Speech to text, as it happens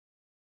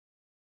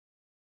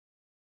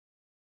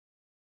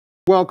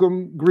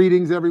Welcome,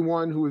 greetings,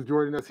 everyone who is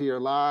joining us here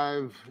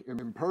live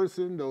and in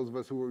person. Those of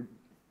us who are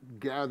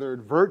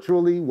gathered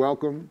virtually,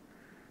 welcome.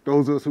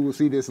 Those of us who will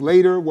see this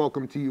later,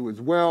 welcome to you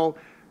as well.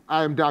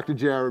 I am Dr.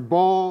 Jared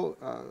Ball.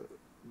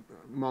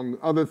 Among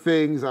other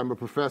things, I'm a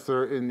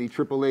professor in the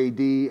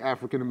AAAD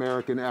African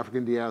American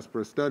African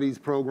Diaspora Studies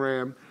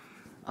program.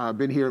 I've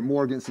been here at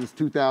Morgan since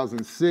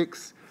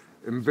 2006.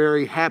 I'm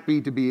very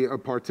happy to be a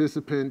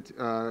participant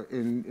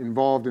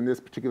involved in this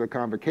particular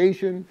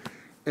convocation.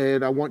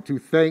 And I want to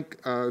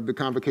thank the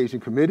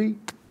Convocation Committee,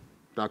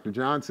 Dr.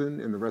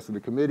 Johnson and the rest of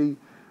the committee,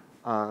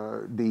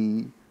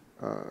 the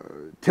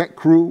tech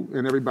crew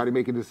and everybody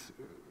making this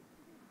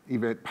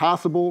event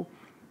possible,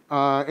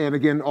 and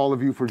again, all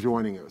of you for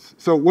joining us.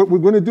 So what we're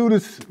going to do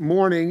this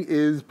morning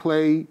is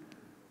play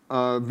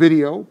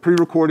video,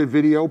 pre-recorded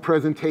video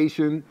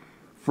presentation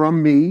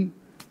from me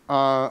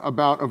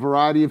about a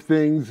variety of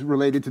things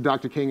related to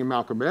Dr. King and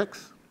Malcolm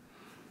X,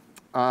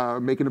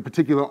 making a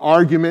particular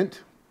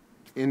argument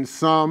in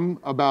some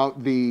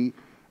about the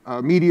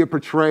media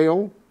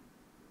portrayal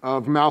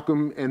of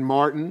Malcolm and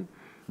Martin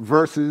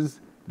versus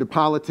the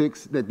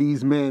politics that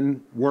these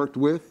men worked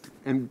with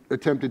and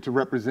attempted to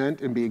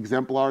represent and be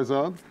exemplars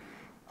of.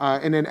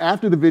 And then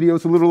after the video,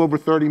 it's a little over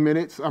 30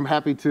 minutes. I'm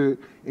happy to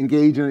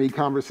engage in any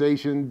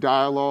conversation,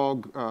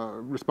 dialogue,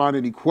 respond to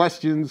any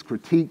questions,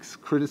 critiques,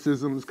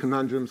 criticisms,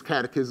 conundrums,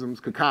 catechisms,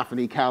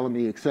 cacophony,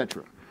 calumny,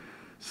 etc.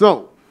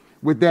 So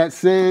with that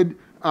said,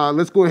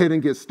 let's go ahead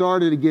and get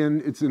started. Again,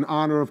 it's an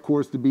honor, of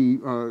course, to be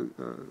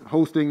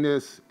hosting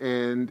this,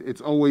 and it's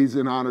always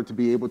an honor to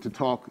be able to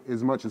talk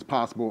as much as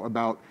possible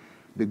about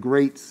the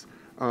greats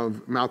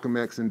of Malcolm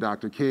X and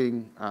Dr.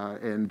 King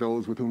and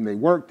those with whom they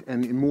worked,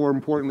 and more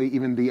importantly,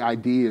 even the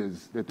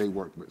ideas that they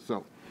worked with.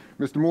 So,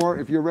 Mr. Moore,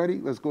 if you're ready,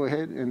 let's go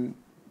ahead and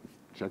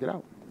check it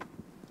out.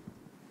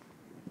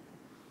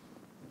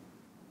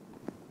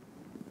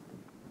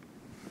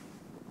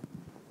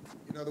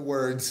 In other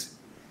words,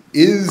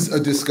 is a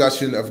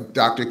discussion of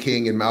Dr.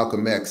 King and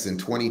Malcolm X in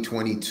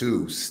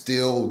 2022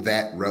 still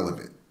that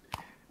relevant?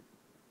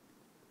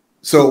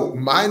 So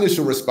my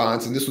initial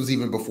response, and this was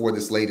even before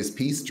this latest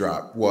piece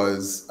drop,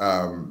 was,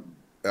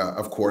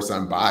 of course,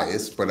 I'm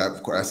biased, but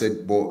of course I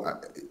said,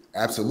 well,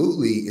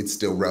 absolutely, it's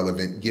still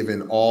relevant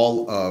given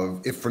all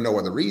of, if for no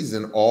other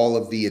reason, all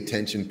of the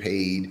attention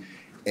paid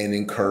and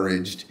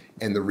encouraged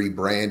and the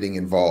rebranding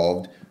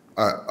involved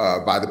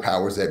by the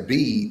powers that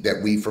be,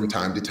 that we from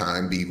time to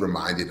time be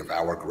reminded of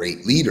our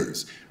great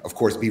leaders. Of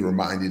course, be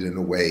reminded in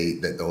a way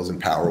that those in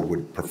power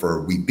would prefer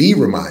we be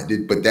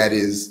reminded, but that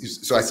is,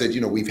 so I said,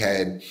 we've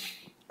had,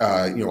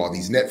 all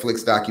these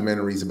Netflix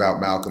documentaries about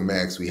Malcolm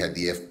X. We had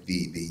the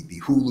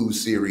Hulu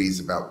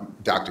series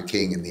about Dr.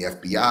 King and the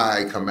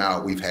FBI come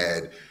out. We've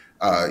had,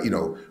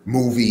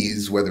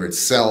 movies, whether it's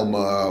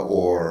Selma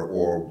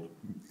or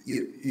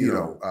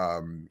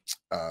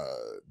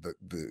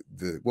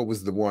what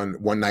was the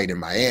one Night in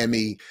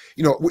Miami,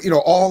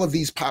 all of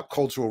these pop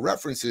cultural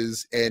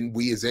references, and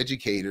we as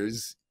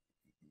educators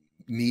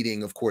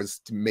needing, of course,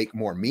 to make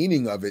more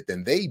meaning of it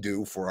than they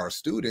do for our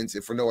students,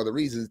 if for no other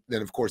reason,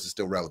 then of course it's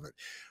still relevant.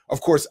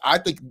 Of course, I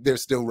think they're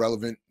still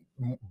relevant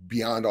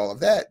beyond all of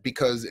that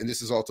because, and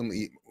this is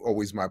ultimately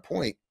always my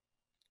point,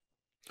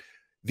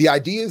 the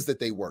ideas that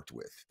they worked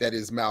with, that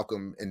is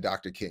Malcolm and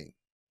Dr. King,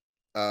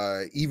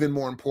 even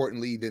more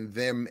importantly than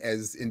them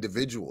as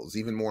individuals,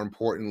 even more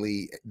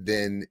importantly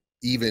than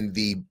even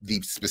the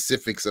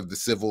specifics of the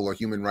civil or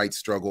human rights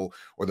struggle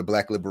or the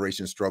Black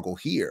liberation struggle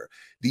here.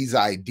 These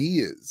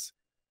ideas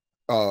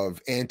of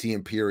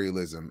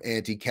anti-imperialism,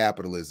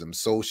 anti-capitalism,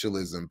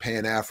 socialism,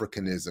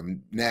 Pan-Africanism,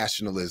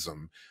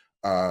 nationalism,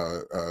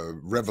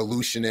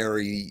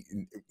 revolutionary,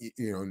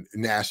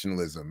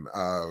 nationalism,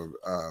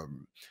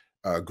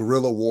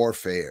 guerrilla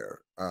warfare,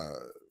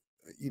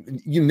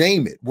 you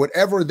name it,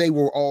 whatever they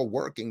were all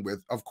working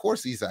with, of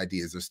course, these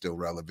ideas are still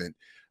relevant.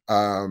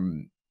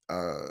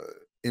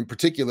 In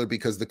particular,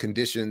 because the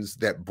conditions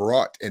that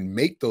brought and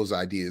make those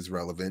ideas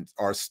relevant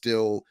are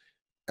still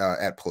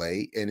at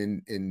play,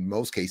 and in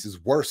most cases,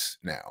 worse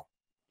now.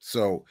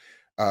 So,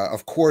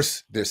 of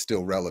course, they're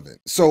still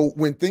relevant. So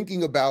when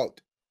thinking about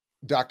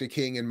Dr.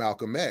 King and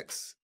Malcolm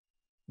X,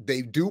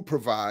 they do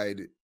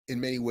provide, in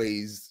many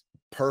ways,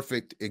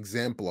 perfect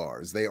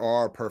exemplars. They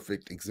are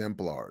perfect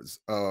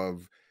exemplars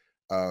of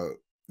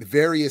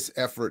various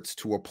efforts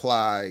to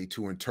apply,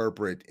 to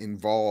interpret,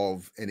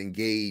 involve, and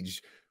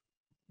engage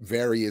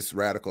various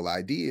radical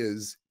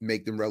ideas,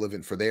 make them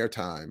relevant for their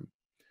time,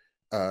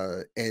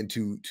 and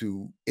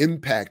to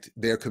impact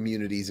their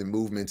communities and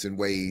movements in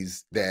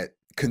ways that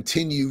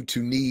continue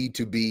to need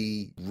to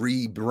be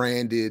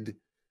rebranded,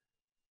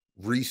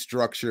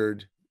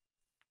 restructured,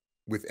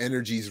 with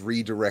energies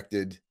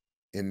redirected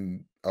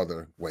in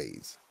other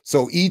ways.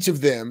 So each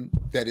of them,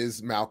 that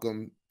is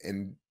Malcolm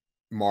and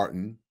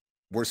Martin,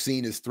 were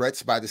seen as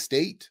threats by the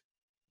state,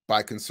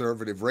 by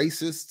conservative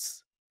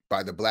racists,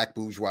 by the Black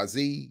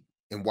bourgeoisie,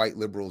 and white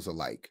liberals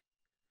alike.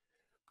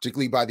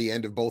 Particularly by the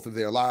end of both of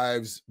their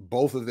lives,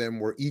 both of them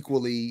were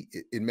equally,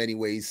 in many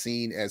ways,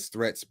 seen as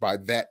threats by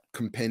that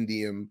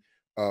compendium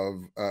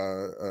of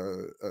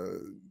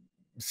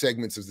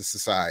segments of the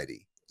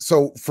society.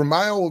 So for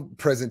my old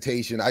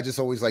presentation, I just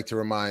always like to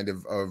remind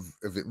of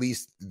at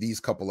least these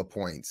couple of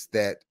points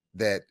that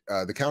the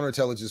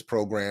counterintelligence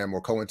program,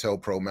 or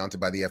COINTELPRO, mounted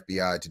by the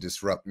FBI to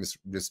disrupt,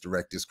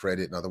 misdirect,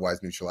 discredit, and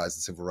otherwise neutralize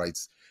the civil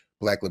rights,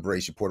 Black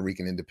liberation, Puerto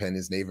Rican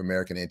independence, Native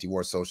American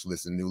anti-war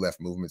socialists, and New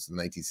Left movements in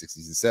the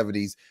 1960s and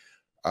 70s,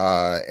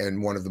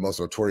 and one of the most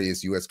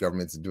notorious U.S.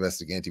 government's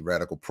domestic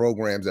anti-radical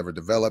programs ever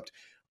developed,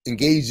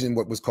 engaged in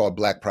what was called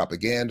Black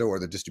propaganda, or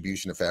the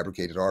distribution of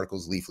fabricated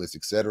articles, leaflets,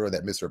 etc.,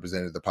 that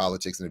misrepresented the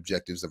politics and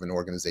objectives of an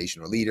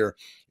organization or leader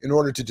in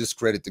order to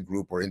discredit the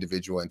group or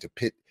individual and to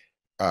pit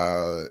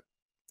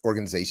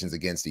organizations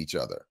against each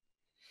other.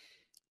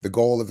 The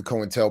goal of the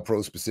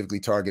COINTELPRO, specifically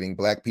targeting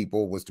Black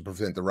people, was to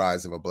prevent the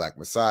rise of a Black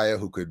messiah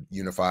who could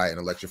unify and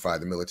electrify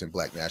the militant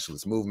Black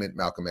nationalist movement.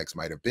 Malcolm X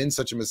might have been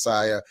such a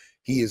messiah.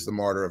 He is the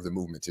martyr of the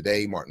movement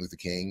today. Martin Luther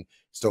King,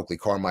 Stokely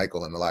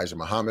Carmichael, and Elijah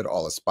Muhammad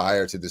all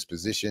aspire to this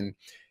position.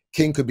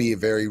 King could be a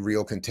very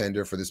real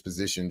contender for this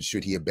position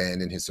should he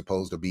abandon his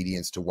supposed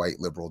obedience to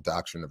white liberal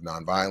doctrine of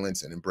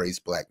nonviolence and embrace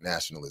Black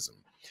nationalism.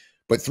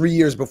 But 3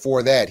 years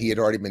before that, he had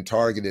already been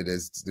targeted,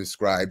 as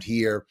described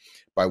here,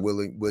 by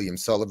William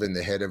Sullivan,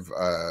 the head of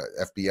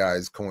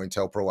FBI's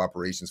COINTELPRO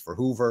operations for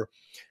Hoover.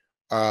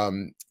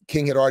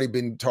 King had already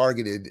been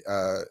targeted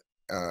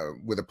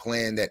with a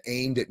plan that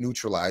aimed at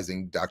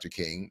neutralizing Dr.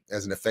 King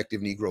as an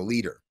effective Negro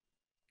leader.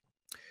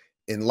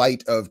 In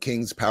light of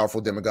King's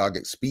powerful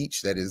demagogic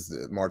speech, that is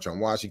the March on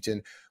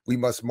Washington, we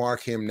must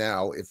mark him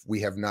now, if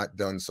we have not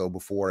done so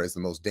before, as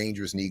the most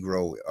dangerous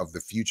Negro of the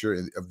future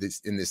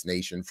in this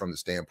nation from the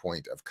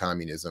standpoint of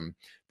communism,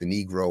 the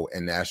Negro,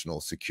 and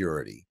national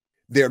security.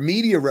 Their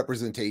media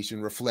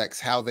representation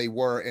reflects how they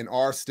were and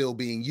are still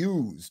being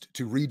used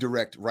to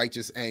redirect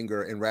righteous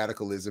anger and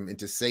radicalism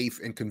into safe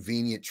and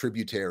convenient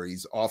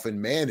tributaries, often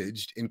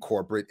managed in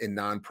corporate and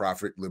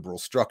nonprofit liberal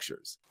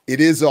structures. It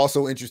is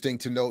also interesting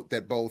to note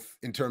that both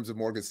in terms of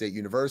Morgan State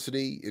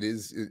University, it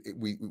is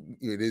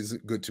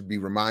good to be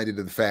reminded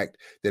of the fact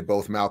that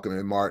both Malcolm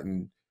and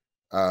Martin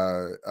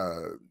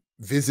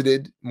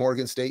visited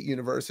Morgan State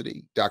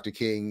University. Dr.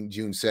 King,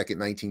 June 2nd,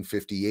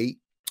 1958.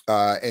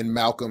 And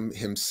Malcolm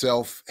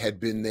himself had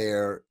been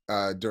there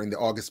during the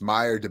August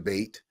Meyer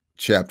debate,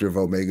 chapter of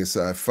Omega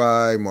Psi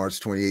Phi, March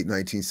 28,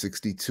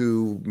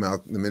 1962.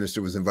 The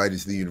minister was invited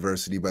to the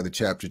university by the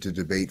chapter to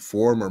debate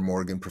former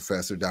Morgan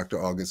professor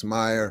Dr. August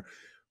Meyer.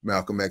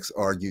 Malcolm X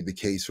argued the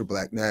case for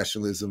Black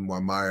nationalism,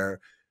 while Meyer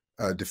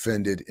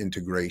defended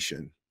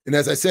integration. And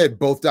as I said,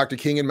 both Dr.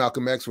 King and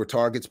Malcolm X were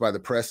targets by the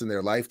press in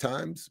their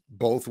lifetimes.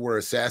 Both were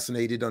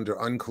assassinated under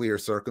unclear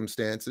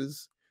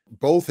circumstances.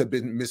 Both have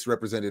been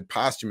misrepresented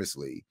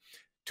posthumously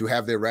to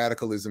have their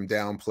radicalism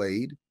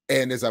downplayed.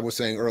 And as I was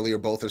saying earlier,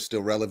 both are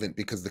still relevant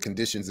because the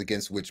conditions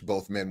against which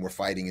both men were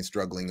fighting and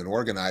struggling and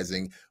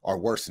organizing are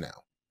worse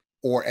now,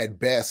 or at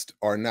best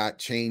are not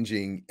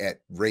changing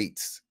at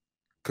rates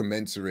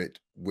commensurate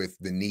with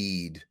the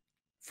need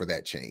for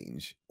that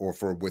change, or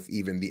with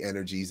even the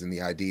energies and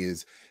the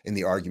ideas and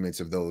the arguments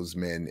of those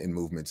men and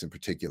movements in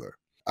particular.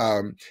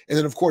 And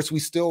then, of course, we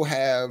still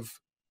have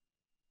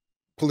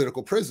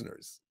political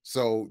prisoners.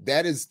 So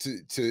that is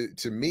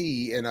to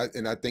me, and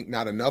I think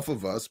not enough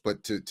of us,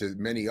 but to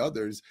many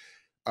others,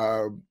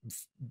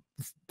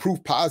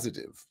 proof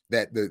positive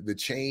that the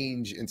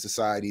change in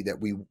society that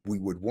we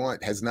would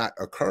want has not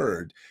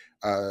occurred.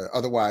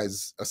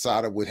 Otherwise,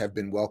 Assata would have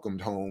been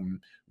welcomed home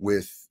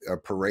with a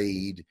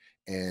parade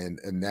and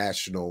a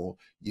national,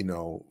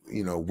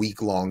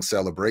 week-long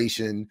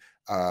celebration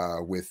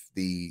with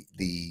the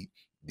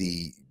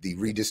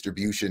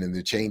redistribution and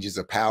the changes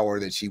of power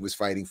that she was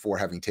fighting for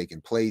having taken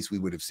place. We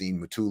would have seen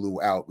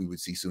Mutulu out. We would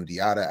see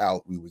Sundiata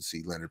out. We would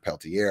see Leonard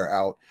Peltier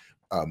out.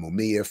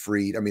 Mumia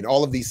freed. I mean,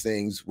 all of these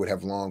things would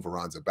have long,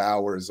 Veronza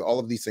Bowers, all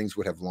of these things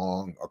would have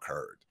long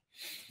occurred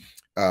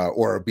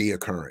or be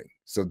occurring.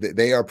 So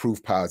they are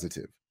proof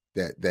positive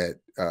that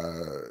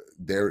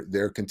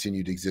their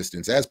continued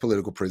existence as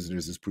political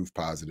prisoners is proof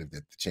positive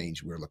that the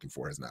change we're looking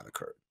for has not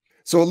occurred.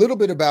 So a little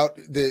bit about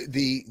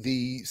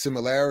the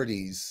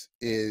similarities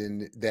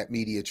in that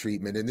media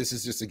treatment, and this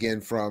is just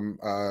again from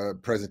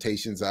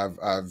presentations I've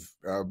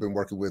been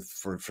working with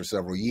for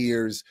several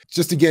years.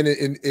 Just again,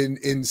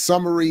 in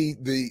summary,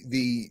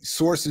 the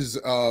sources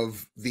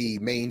of the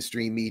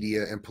mainstream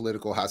media and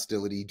political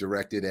hostility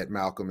directed at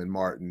Malcolm and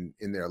Martin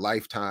in their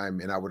lifetime,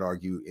 and I would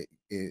argue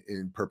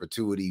in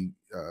perpetuity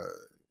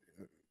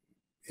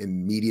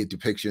in media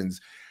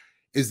depictions,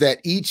 is that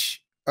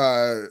each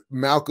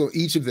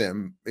of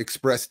them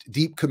expressed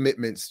deep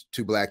commitments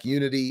to Black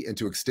unity and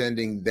to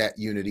extending that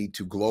unity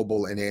to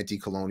global and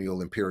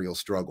anti-colonial imperial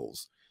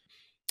struggles.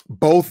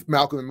 Both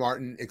Malcolm and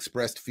Martin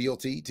expressed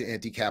fealty to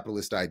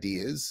anti-capitalist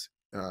ideas,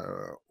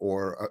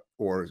 or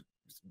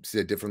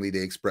said differently, they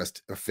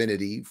expressed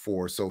affinity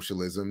for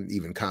socialism,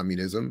 even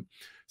communism,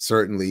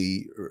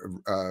 certainly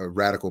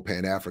radical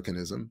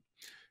Pan-Africanism,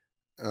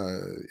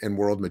 and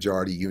world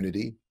majority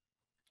unity.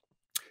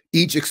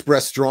 Each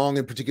expressed strong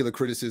and particular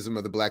criticism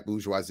of the Black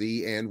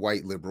bourgeoisie and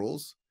white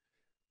liberals.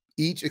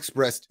 Each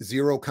expressed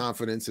zero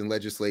confidence in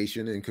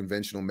legislation and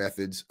conventional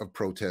methods of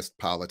protest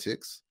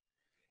politics,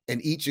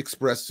 and each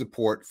expressed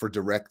support for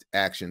direct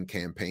action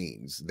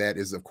campaigns. That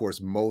is, of course,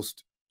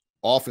 most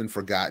often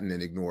forgotten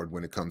and ignored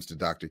when it comes to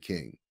Dr.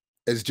 King.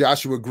 As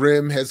Joshua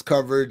Grimm has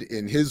covered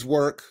in his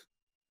work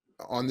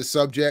on the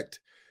subject,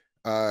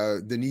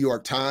 the New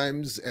York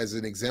Times as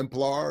an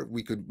exemplar,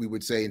 we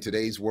would say in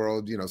today's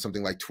world,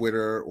 something like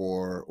Twitter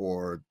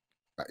or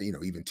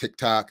even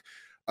TikTok,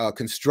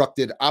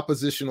 constructed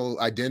oppositional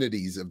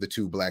identities of the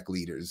two Black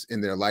leaders in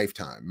their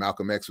lifetime.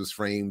 Malcolm X was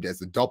framed as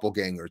the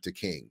doppelganger to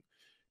King.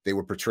 They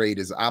were portrayed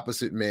as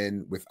opposite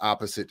men with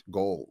opposite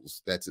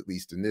goals. That's at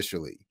least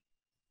initially.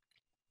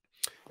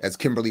 As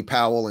Kimberly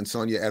Powell and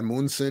Sonia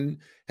Edmundson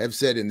have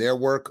said in their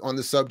work on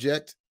the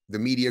subject, the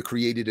media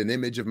created an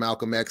image of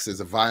Malcolm X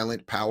as a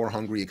violent,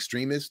 power-hungry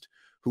extremist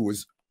who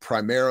was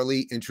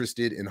primarily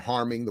interested in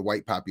harming the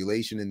white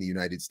population in the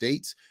United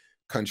States.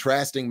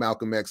 Contrasting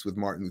Malcolm X with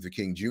Martin Luther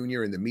King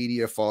Jr. in the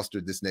media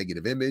fostered this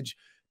negative image.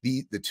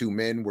 The two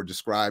men were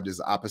described as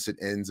opposite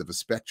ends of a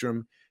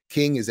spectrum.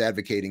 King is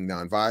advocating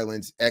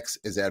nonviolence, X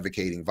is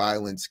advocating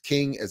violence,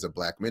 King as a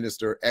Black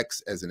minister,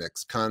 X as an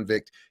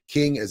ex-convict,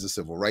 King as a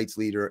civil rights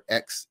leader,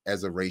 X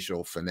as a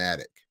racial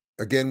fanatic.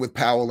 Again, with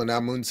Powell and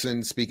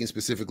Amundsen speaking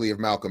specifically of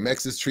Malcolm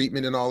X's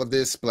treatment in all of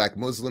this, Black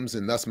Muslims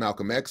and thus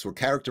Malcolm X were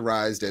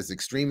characterized as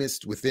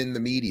extremists within the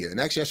media. And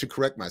actually, I should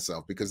correct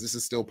myself because this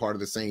is still part of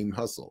the same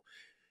hustle.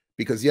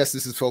 Because yes,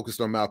 this is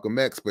focused on Malcolm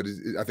X, but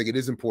I think it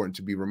is important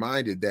to be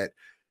reminded that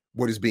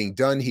what is being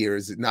done here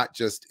is not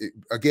just,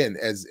 again,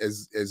 as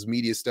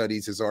media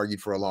studies has argued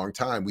for a long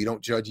time, we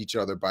don't judge each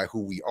other by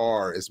who we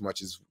are as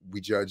much as we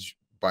judge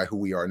by who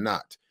we are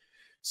not.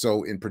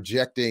 So in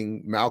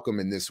projecting Malcolm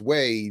in this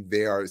way,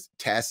 they are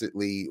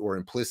tacitly or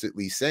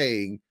implicitly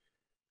saying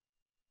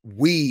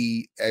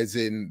we, as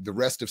in the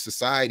rest of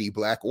society,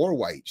 Black or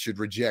white, should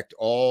reject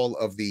all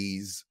of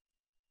these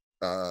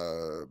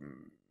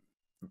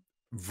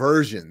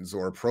versions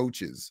or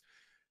approaches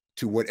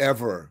to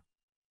whatever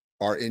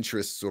our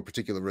interests or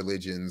particular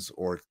religions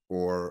or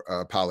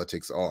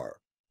politics are.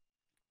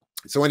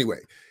 So anyway,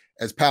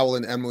 as Powell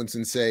and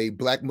Edmundson say,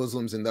 Black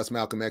Muslims and thus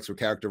Malcolm X were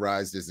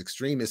characterized as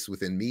extremists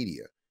within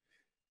the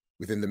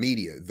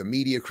media. The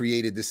media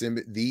created this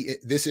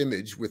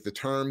image with the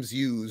terms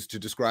used to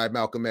describe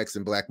Malcolm X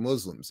and Black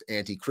Muslims: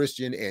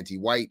 anti-Christian,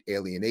 anti-white,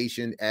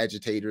 alienation,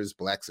 agitators,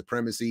 Black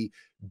supremacy,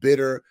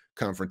 bitter,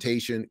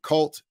 confrontation,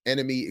 cult,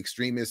 enemy,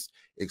 extremist,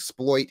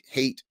 exploit,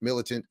 hate,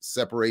 militant,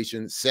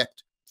 separation,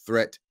 sect,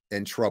 threat,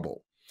 and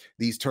trouble.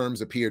 These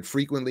terms appeared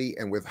frequently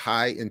and with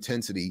high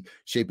intensity,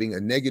 shaping a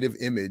negative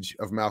image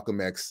of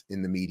Malcolm X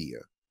in the media.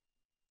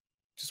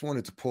 Just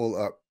wanted to pull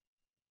up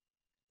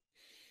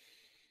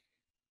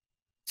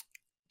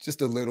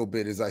just a little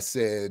bit, as I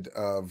said,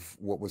 of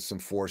what was some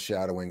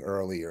foreshadowing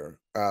earlier.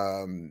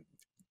 In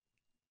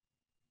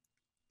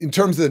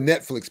terms of the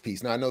Netflix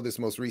piece, now I know this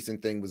most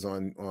recent thing was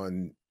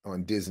on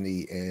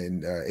Disney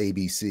and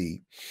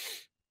ABC,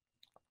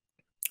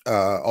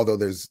 although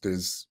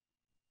there's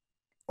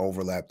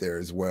overlap there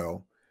as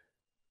well.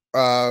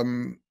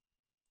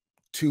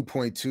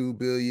 2.2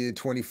 billion,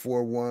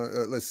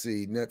 24 let's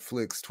see,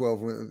 Netflix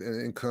 12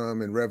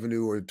 income and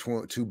revenue, or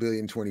 2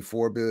 billion,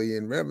 24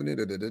 billion revenue.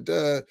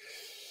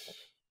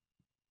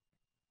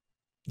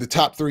 The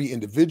top three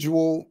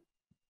individual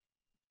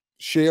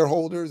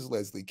shareholders: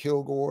 Leslie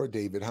Kilgore,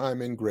 David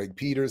Hyman, Greg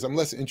Peters. I'm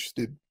less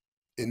interested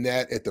in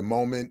that at the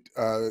moment.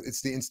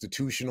 It's the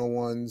institutional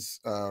ones.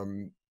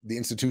 The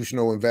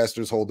institutional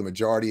investors hold the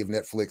majority of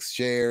Netflix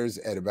shares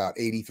at about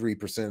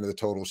 83% of the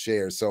total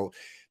shares. So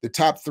the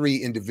top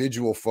three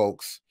individual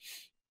folks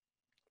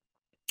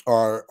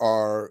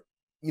are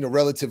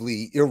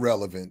relatively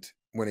irrelevant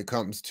when it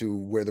comes to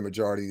where the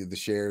majority of the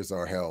shares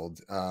are held.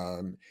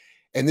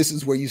 And this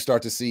is where you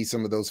start to see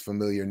some of those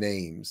familiar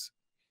names.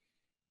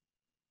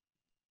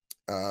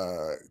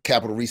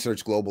 Capital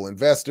Research Global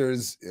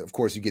Investors, of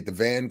course, you get the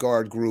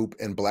Vanguard Group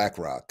and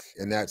BlackRock,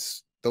 and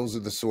those are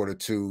the sort of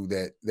two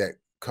that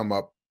come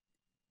up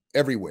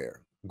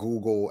everywhere: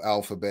 Google,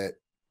 Alphabet,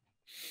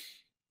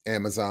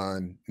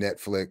 Amazon,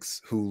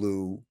 Netflix,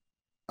 Hulu.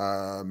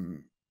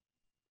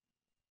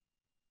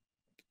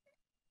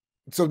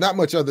 So not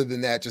much other than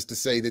that, just to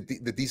say that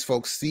that these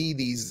folks see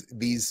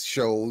these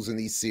shows and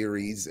these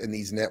series and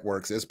these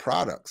networks as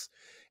products,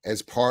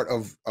 as part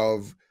of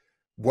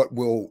what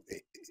will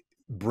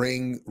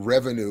bring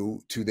revenue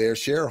to their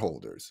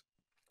shareholders.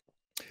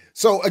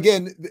 So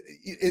again,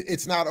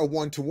 it's not a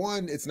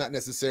one-to-one. It's not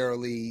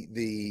necessarily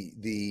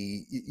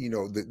the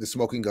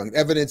smoking gun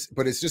evidence,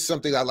 but it's just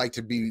something I like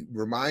to be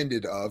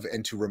reminded of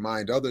and to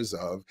remind others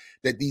of,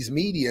 that these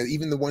media,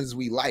 even the ones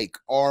we like,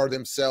 are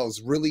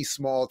themselves really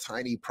small,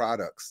 tiny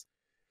products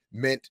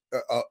meant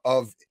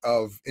of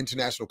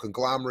international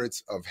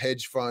conglomerates, of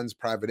hedge funds,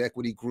 private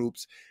equity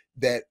groups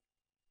that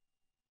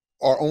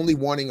are only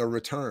wanting a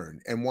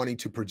return and wanting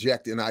to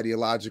project an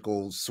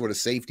ideological sort of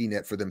safety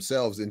net for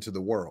themselves into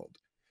the world.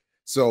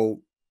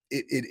 So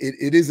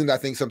it isn't, I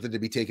think, something to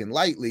be taken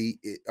lightly,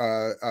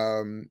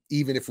 even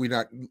if we're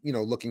not,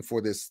 looking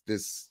for this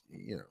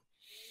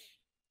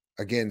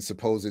again,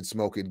 supposed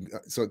smoking.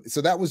 So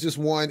that was just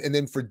one. And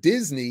then for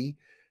Disney,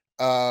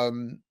 so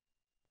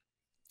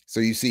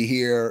you see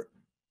here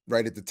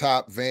right at the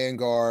top,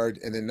 Vanguard,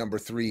 and then number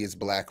 3 is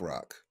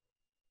BlackRock.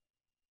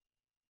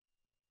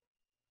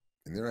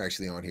 And they're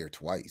actually on here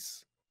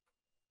twice.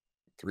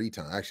 3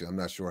 times. Actually, I'm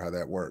not sure how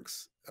that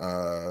works.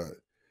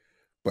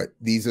 But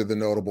these are the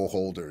notable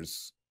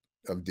holders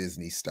of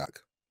Disney stock.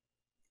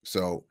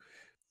 So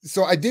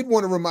I did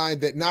want to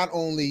remind that not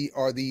only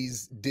are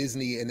these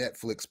Disney and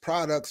Netflix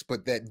products,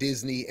 but that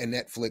Disney and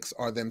Netflix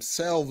are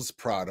themselves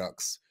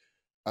products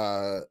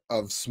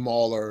of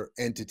smaller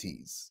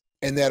entities.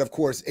 And that, of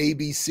course,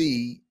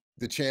 ABC,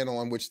 the channel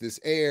on which this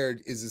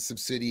aired, is a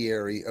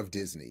subsidiary of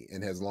Disney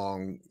and has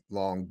long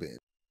been.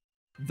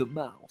 The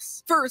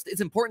mouse. First, it's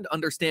important to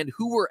understand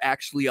who we're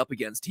actually up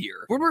against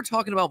here. When we're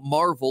talking about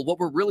Marvel, what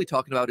we're really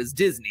talking about is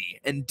Disney.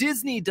 And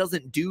Disney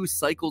doesn't do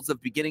cycles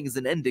of beginnings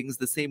and endings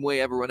the same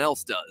way everyone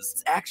else does.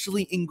 It's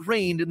actually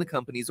ingrained in the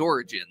company's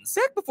origins.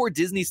 Back before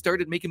Disney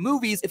started making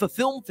movies, if a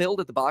film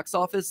failed at the box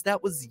office,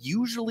 that was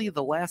usually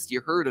the last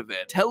you heard of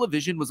it.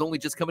 Television was only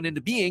just coming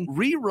into being,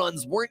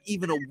 reruns weren't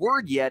even a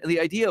word yet, and the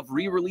idea of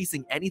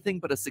re-releasing anything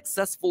but a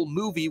successful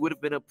movie would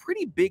have been a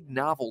pretty big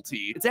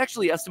novelty. It's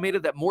actually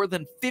estimated that more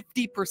than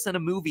 50%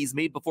 of movies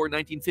made before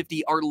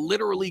 1950 are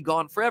literally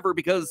gone forever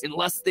because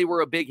unless they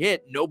were a big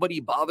hit, nobody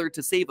bothered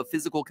to save a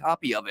physical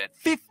copy of it.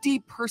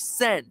 50%!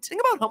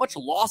 Think about how much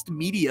lost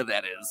media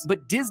that is.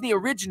 But Disney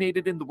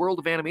originated in the world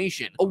of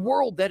animation, a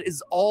world that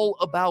is all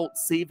about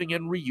saving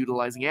and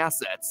reutilizing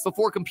assets.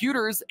 Before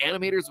computers,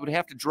 animators would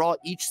have to draw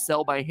each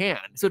cell by hand.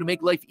 So to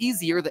make life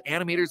easier, the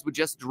animators would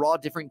just draw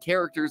different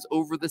characters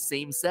over the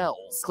same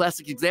cells.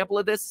 Classic example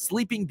of this,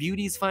 Sleeping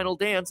Beauty's final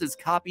dance is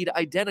copied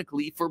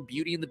identically for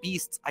Beauty and the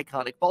Beast's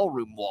iconic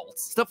ballroom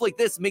waltz. Stuff like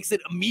this makes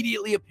it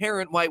immediately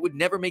apparent why it would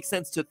never make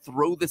sense to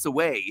throw this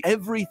away.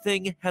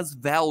 Everything has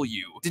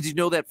value. Did you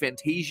know that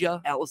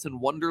Fantasia, Alice in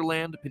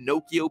Wonderland,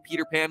 Pinocchio,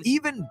 Peter Pan,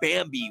 even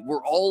Bambi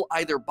were all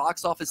either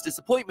box office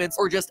disappointments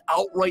or just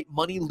outright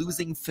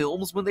money-losing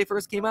films when they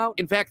first came out?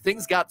 In fact,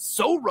 things got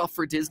so rough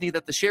for Disney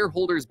that the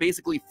shareholders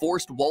basically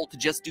forced Walt to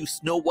just do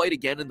Snow White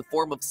again in the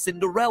form of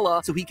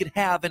Cinderella so he could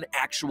have an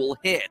actual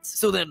hit.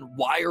 So then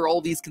why are all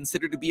these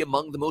considered to be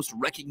among the most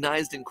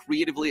recognized and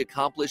creatively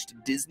accomplished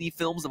Disney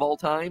films of all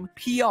time?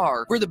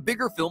 PR, where the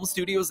bigger film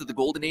studios of the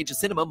golden age of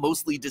cinema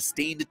mostly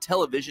disdained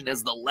television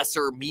as the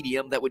lesser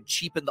medium that would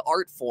cheapen the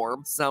art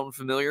form. Sound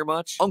familiar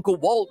much? Uncle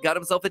Walt got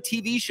himself a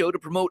TV show to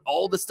promote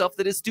all the stuff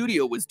that his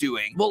studio was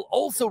doing, while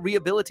also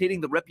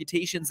rehabilitating the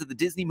reputations of the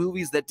Disney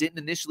movies that didn't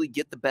initially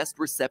get the best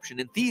reception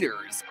in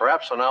theaters.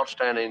 Perhaps an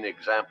outstanding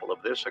example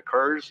of this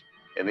occurs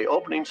in the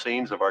opening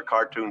scenes of our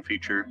cartoon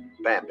feature,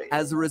 Bambi.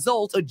 As a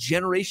result, a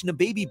generation of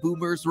baby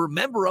boomers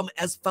remember them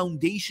as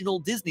foundational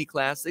Disney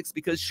classics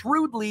because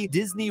shrewdly,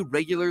 Disney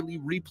regularly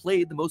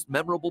replayed the most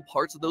memorable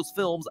parts of those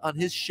films on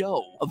his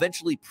show,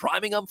 eventually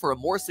priming them for a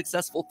more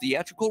successful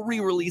theatrical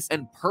re-release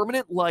and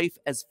permanent life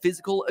as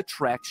physical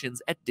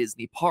attractions at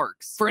Disney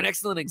parks. For an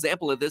excellent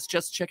example of this,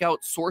 just check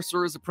out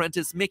Sorcerer's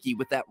Apprentice Mickey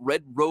with that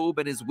red robe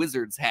and his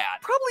wizard's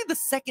hat. Probably the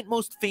second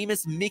most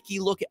famous Mickey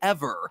look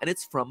ever, and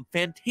it's from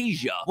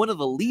Fantasia, one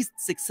of the least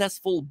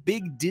successful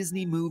big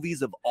Disney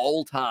movies of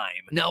all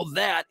time. Now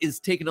that is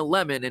taking a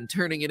lemon and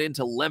turning it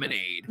into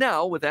lemonade.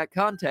 Now, with that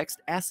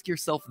context, ask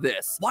yourself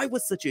this. Why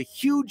was such a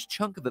huge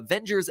chunk of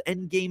Avengers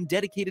Endgame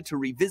dedicated to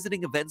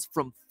revisiting events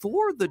from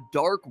Thor: The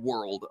Dark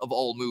World of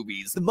all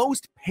movies? The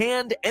most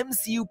panned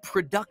MCU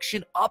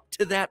production up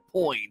to that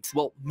point.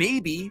 Well,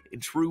 maybe, in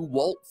true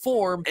Walt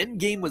form,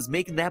 Endgame was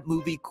making that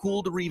movie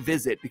cool to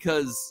revisit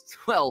because,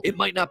 well, it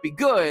might not be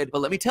good,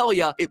 but let me tell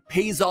ya, it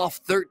pays off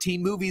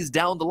 13 movies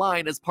down the line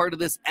as part of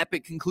this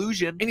epic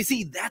conclusion. And you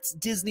see, that's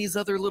Disney's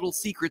other little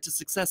secret to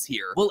success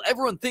here. Well,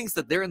 everyone thinks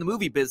that they're in the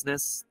movie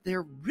business.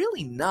 They're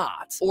really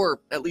not.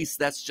 Or at least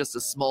that's just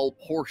a small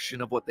portion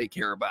of what they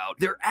care about.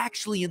 They're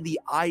actually in the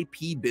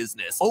IP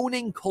business,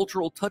 owning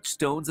cultural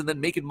touchstones and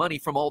then making money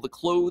from all the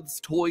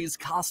clothes, toys,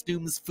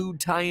 costumes, food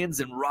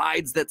tie-ins, and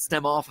rides that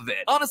stem off of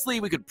it.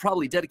 Honestly, we could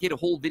probably dedicate a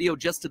whole video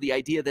just to the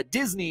idea that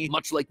Disney,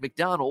 much like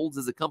McDonald's,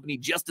 is a company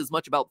just as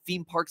much about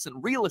theme parks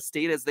and real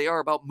estate as they are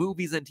about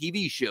movies and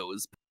TV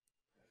shows.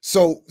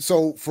 So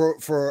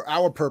for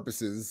our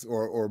purposes,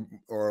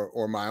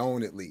 or my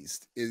own at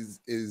least, is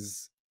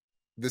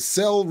the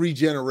cell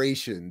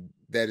regeneration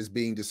that is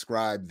being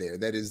described there,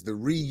 that is the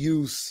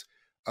reuse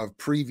of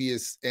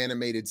previous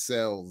animated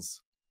cells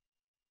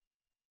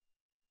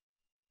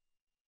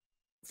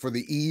for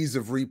the ease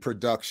of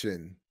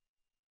reproduction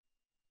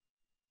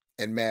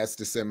and mass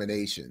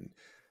dissemination.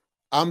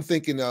 I'm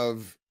thinking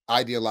of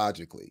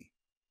ideologically.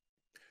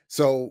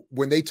 So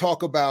when they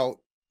talk about,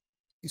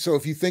 so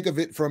if you think of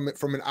it from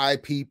an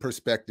IP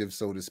perspective,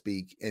 so to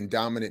speak, and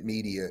dominant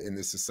media in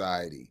this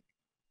society,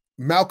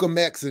 Malcolm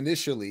X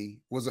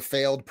initially was a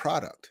failed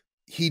product.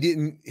 He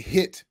didn't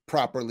hit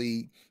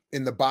properly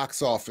in the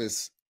box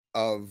office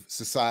of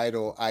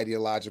societal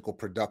ideological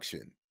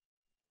production.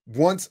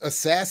 Once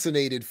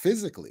assassinated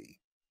physically,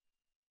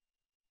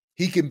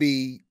 he can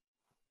be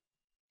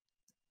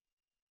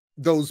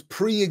those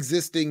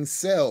pre-existing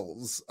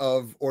cells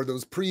of, or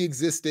those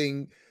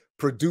pre-existing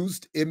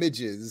produced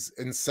images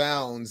and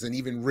sounds and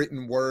even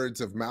written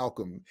words of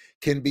Malcolm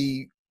can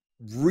be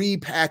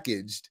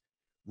repackaged,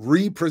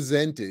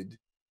 represented,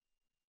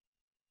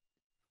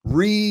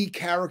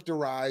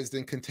 recharacterized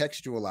and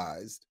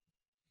contextualized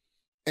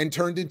and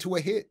turned into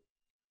a hit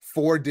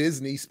for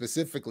Disney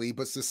specifically,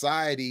 but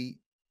society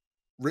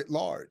writ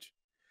large.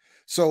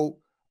 So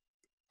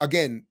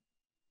again,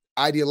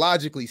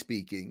 ideologically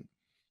speaking,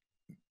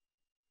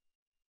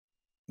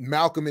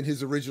 Malcolm in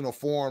his original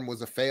form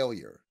was a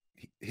failure.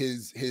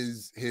 His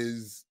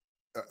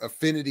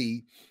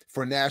affinity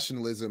for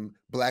nationalism,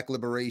 Black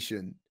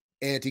liberation,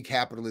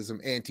 anti-capitalism,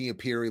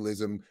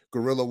 anti-imperialism,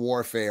 guerrilla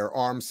warfare,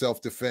 armed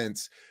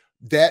self-defense,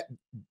 that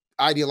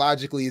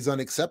ideologically is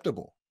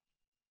unacceptable.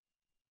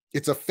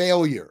 It's a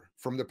failure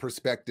from the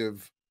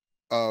perspective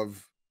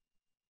of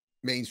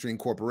mainstream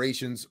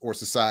corporations or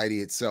society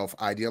itself.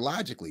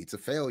 Ideologically, it's a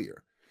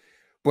failure.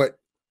 But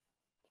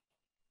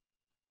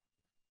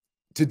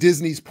to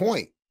Disney's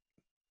point,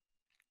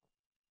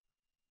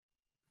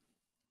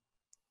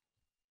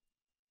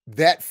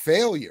 that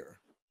failure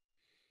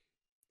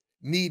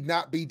need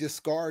not be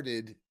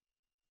discarded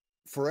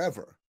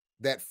forever.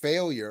 That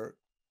failure,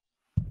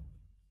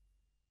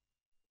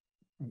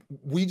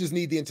 we just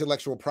need the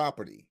intellectual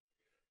property,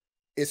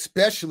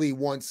 especially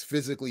once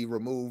physically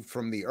removed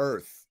from the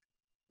earth.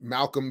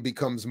 Malcolm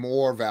becomes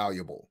more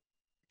valuable,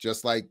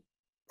 just like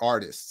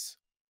artists.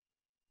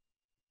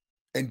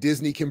 And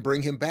Disney can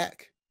bring him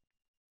back.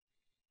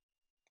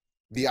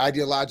 The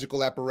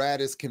ideological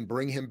apparatus can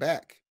bring him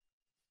back,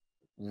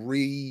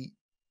 resituate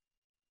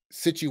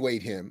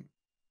him,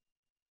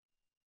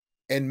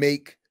 and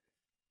make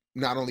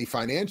not only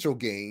financial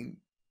gain,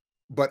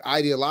 but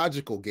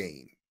ideological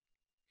gain.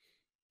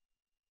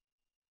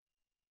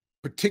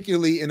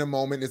 Particularly in a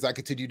moment, as I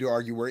continue to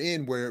argue, we're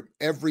in, where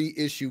every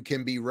issue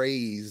can be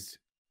raised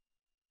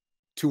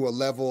to a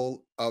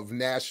level of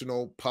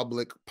national,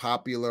 public,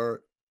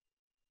 popular,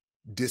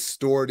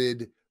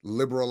 distorted,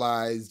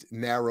 liberalized,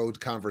 narrowed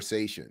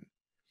conversation.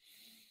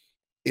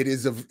 It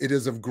is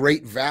of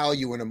great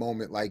value in a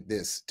moment like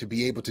this to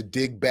be able to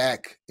dig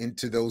back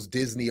into those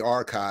Disney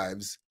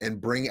archives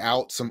and bring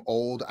out some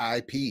old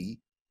IP.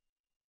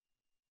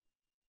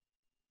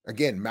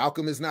 Again,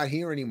 Malcolm is not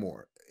here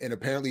anymore. And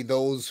apparently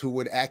those who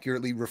would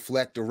accurately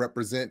reflect or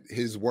represent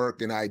his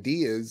work and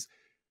ideas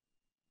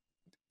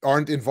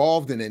aren't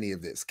involved in any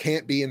of this,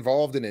 can't be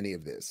involved in any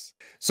of this.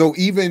 So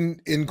even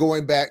in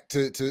going back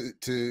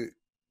to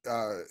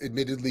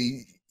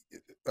admittedly,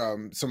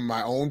 some of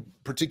my own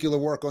particular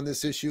work on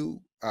this issue,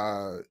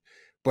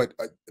 but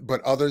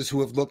others who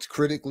have looked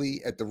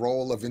critically at the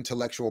role of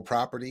intellectual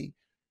property,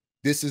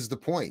 this is the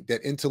point,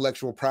 that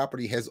intellectual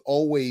property has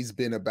always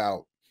been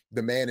about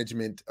the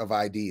management of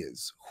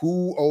ideas,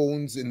 who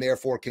owns and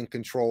therefore can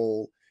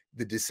control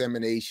the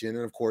dissemination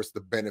and of course the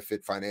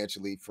benefit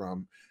financially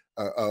from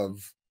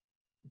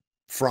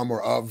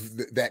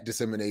that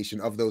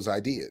dissemination of those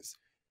ideas.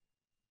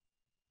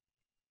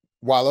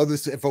 While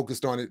others have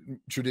focused on it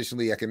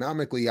traditionally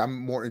economically, I'm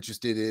more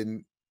interested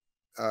in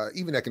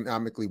even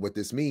economically what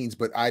this means,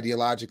 but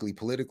ideologically,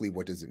 politically,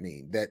 what does it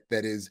mean? That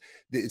is,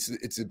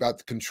 it's about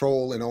the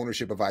control and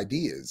ownership of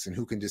ideas and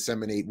who can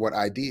disseminate what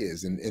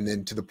ideas. And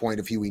then to the point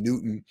of Huey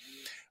Newton,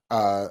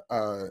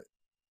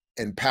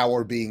 and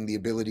power being the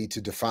ability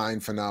to define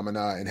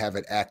phenomena and have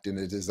it act in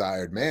a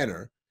desired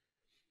manner.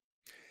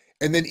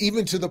 And then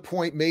even to the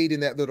point made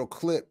in that little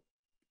clip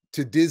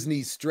to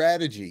Disney's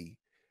strategy,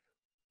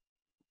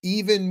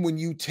 even when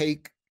you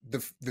take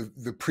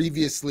the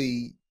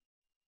previously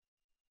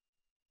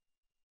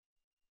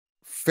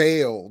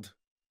failed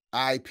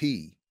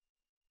IP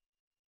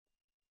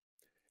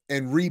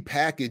and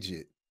repackage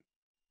it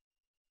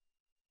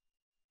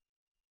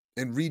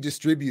and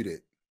redistribute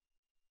it.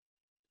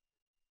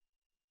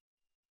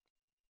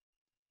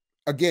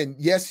 Again,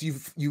 yes,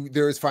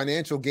 there is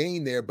financial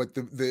gain there, but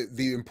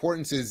the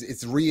importance is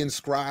it's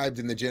reinscribed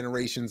in the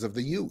generations of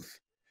the youth.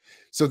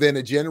 So then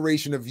a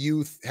generation of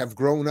youth have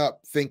grown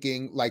up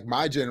thinking, like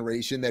my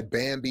generation, that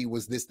Bambi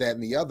was this, that,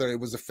 and the other.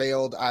 It was a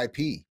failed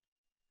IP.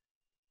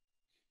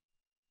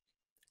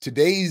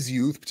 Today's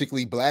youth,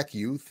 particularly Black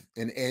youth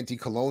and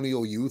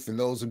anti-colonial youth and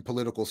those in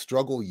political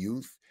struggle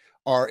youth,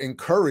 are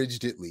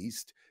encouraged at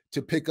least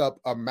to pick up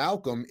a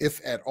Malcolm, if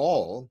at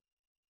all,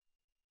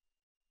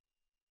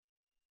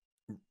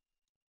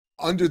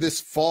 under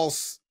this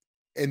false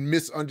and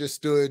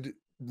misunderstood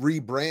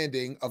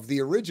rebranding of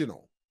the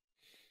original,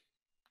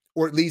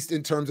 or at least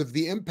in terms of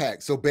the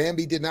impact. So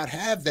Bambi did not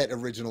have that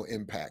original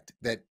impact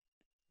that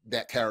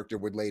that character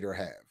would later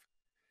have.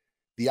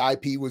 The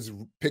IP was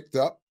picked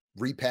up,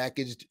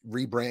 repackaged,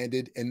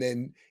 rebranded, and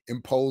then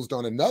imposed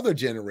on another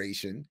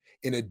generation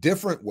in a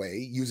different way,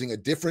 using a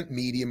different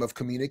medium of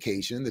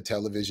communication, the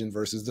television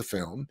versus the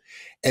film.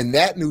 And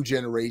that new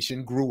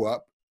generation grew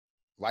up,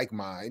 like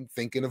mine,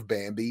 thinking of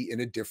Bambi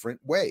in a different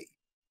way.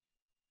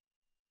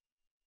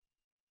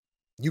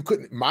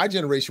 My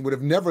generation would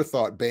have never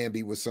thought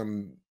Bambi was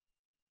some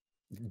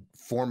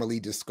formerly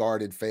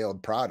discarded,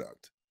 failed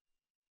product.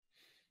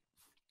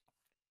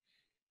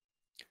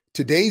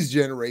 today's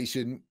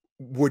generation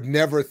would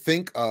never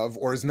think of,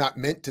 or is not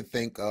meant to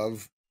think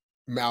of,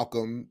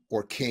 Malcolm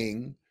or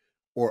King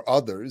or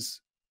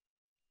others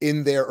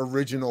in their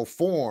original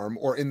form,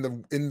 or in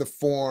the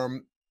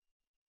form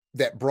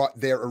that brought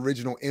their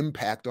original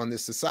impact on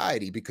this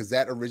society, because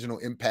that original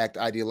impact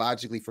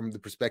ideologically from the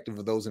perspective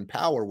of those in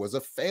power was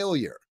a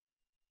failure.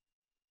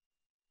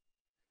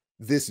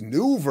 This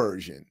new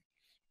version,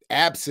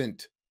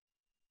 absent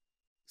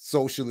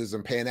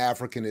socialism,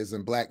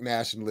 Pan-Africanism, Black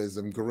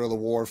nationalism, guerrilla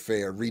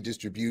warfare,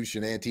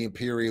 redistribution,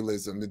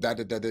 anti-imperialism,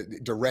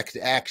 direct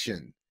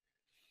action.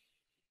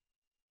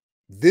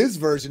 This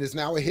version is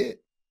now a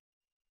hit.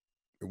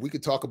 We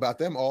could talk about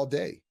them all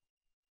day.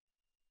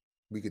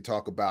 We could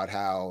talk about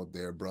how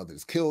their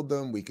brothers killed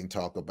them. We can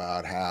talk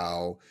about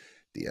how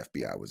the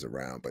FBI was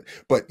around,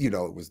 but you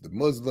know, it was the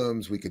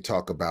Muslims. We could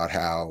talk about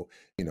how,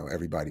 you know,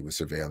 everybody was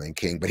surveilling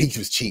King, but he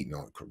was cheating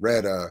on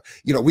Coretta.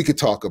 You know, we could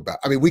talk about,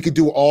 I mean, we could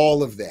do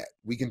all of that.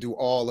 We can do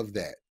all of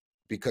that,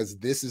 because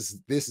this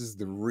is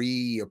the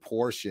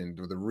reapportioned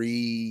or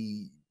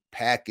the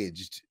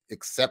repackaged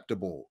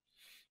acceptable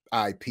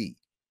IP.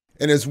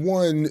 And as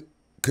one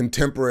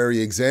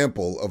contemporary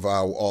example of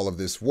how all of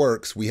this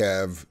works, we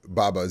have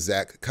Baba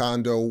Zach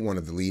Kondo, one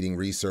of the leading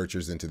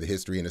researchers into the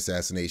history and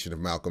assassination of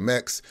Malcolm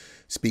X,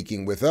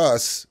 speaking with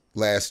us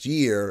last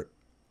year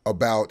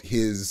about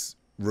his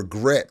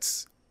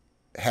regrets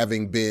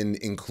having been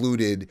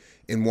included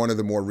in one of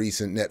the more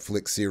recent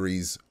Netflix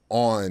series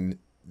on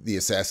the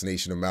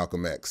assassination of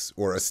Malcolm X,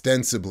 or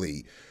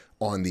ostensibly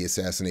on the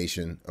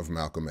assassination of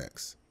Malcolm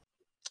X.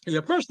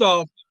 Yeah, first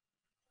off,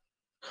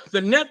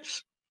 the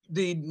Netflix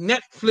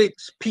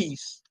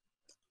piece,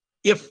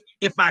 if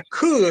I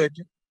could,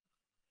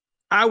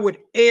 I would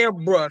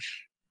airbrush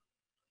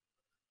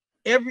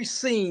every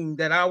scene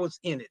that I was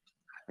in it.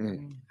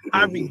 Mm-hmm.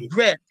 I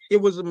regret it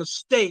was a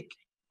mistake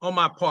on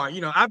my part. You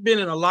know, I've been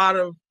in a lot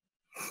of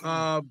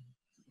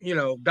you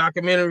know,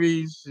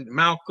 documentaries,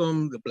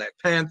 Malcolm, the Black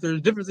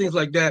Panthers, different things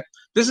like that.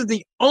 This is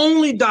the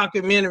only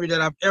documentary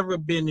that I've ever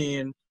been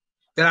in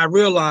that I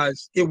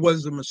realized it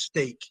was a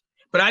mistake.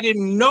 But I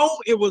didn't know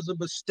it was a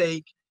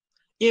mistake,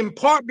 in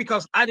part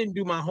because I didn't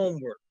do my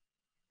homework.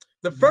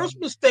 The first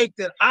mistake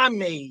that I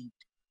made,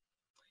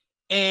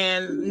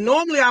 and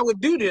normally I would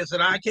do this,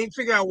 and I can't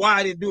figure out why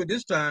I didn't do it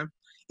this time,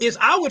 is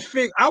I would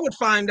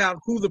find out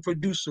who the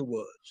producer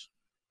was.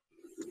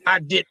 I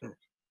didn't.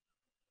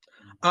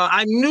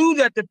 I knew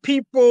that the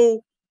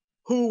people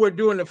who were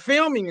doing the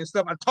filming and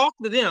stuff, I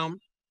talked to them,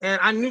 and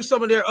I knew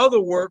some of their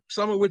other work,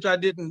 some of which I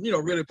didn't, you know,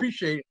 really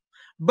appreciate.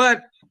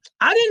 But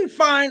I didn't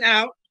find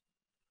out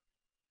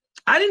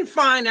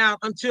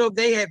until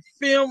they had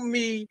filmed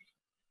me.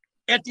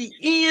 At the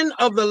end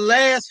of the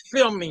last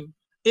filming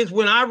is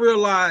when I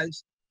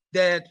realized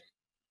that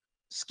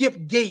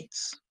Skip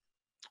Gates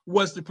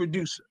was the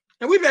producer.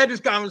 And we've had this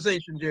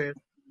conversation, Jared.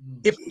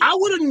 If I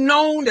would have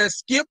known that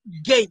Skip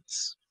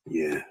Gates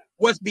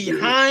was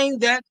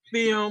behind that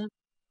film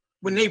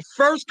when they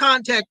first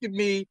contacted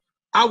me,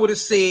 I would have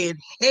said,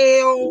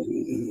 hell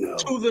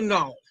to the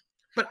no.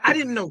 But I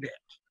didn't know that.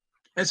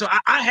 And so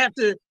I have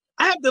to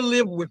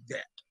live with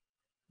that.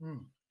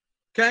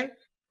 Okay.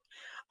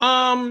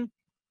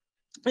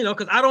 You know,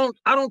 because I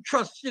don't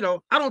trust, you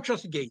know, I don't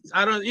trust Gates.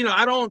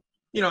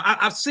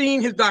 I've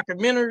seen his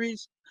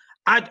documentaries.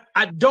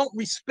 I don't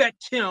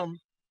respect him,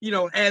 you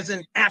know, as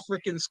an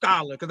African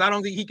scholar, because I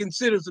don't think he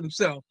considers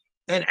himself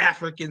an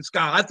African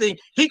scholar. I think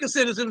he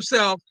considers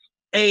himself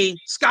a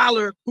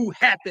scholar who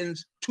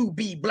happens to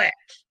be Black.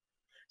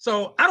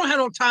 So I don't have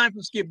no time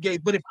for Skip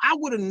Gates. But if I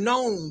would have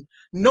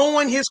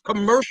knowing his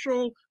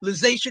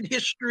commercialization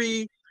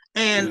history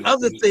and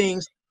other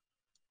things,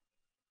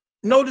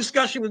 no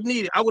discussion was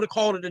needed. I would have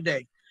called it a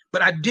day,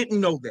 but I didn't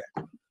know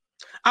that.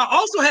 I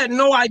also had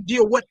no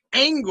idea what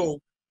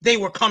angle they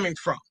were coming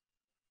from,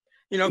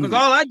 you know, because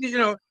all I did, you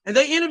know, and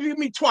they interviewed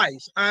me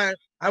twice. I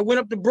went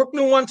up to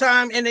Brooklyn one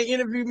time and they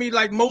interviewed me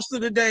like most of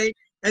the day.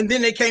 And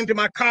then they came to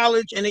my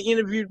college and they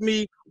interviewed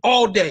me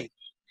all day.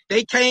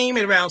 They came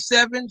at around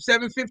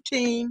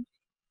 7:15.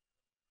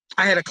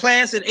 I had a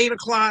class at 8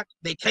 o'clock.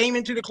 They came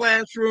into the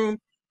classroom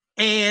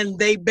and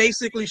they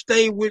basically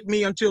stayed with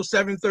me until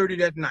 7:30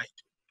 that night.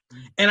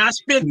 And I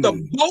spent the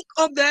bulk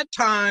of that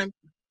time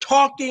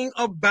talking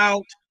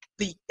about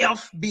the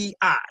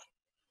FBI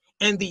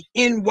and the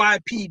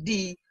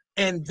NYPD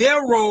and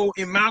their role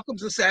in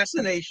Malcolm's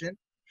assassination.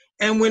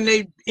 And when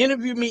they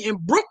interviewed me in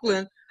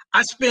Brooklyn,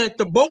 I spent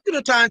the bulk of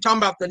the time talking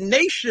about the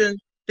nation,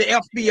 the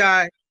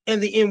FBI,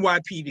 and the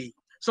NYPD.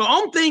 So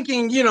I'm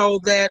thinking, you know,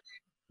 that,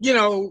 you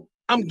know,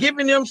 I'm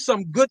giving them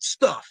some good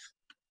stuff.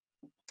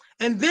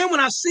 And then when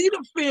I see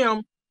the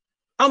film,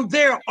 I'm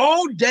there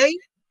all day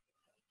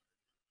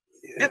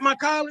at my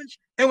college,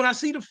 and when I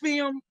see the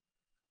film,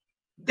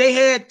 they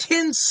had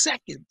 10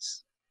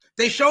 seconds.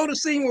 They showed a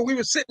scene where we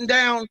were sitting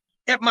down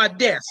at my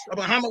desk.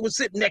 Muhammad was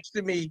sitting next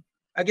to me.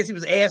 I guess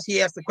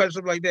he asked the question,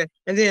 something like that.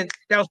 And then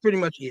that was pretty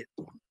much it.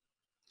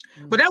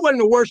 But that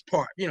wasn't the worst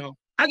part. You know,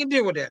 I can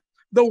deal with that.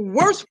 The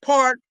worst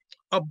part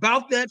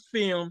about that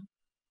film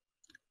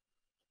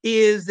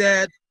is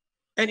that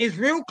And it's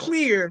real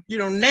clear,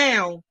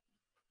 now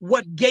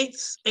what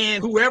Gates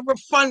and whoever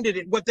funded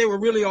it, what they were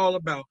really all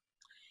about.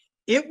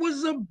 It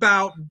was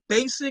about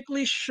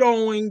basically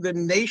showing the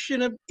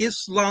Nation of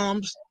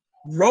Islam's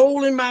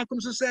role in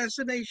Malcolm's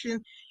assassination.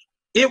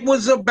 It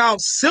was about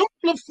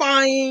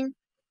simplifying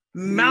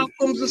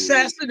Malcolm's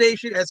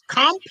assassination, as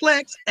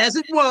complex as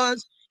it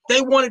was.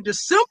 They wanted to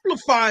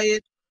simplify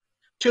it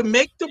to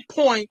make the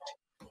point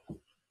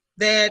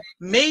that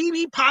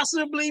maybe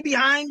possibly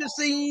behind the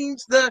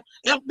scenes, the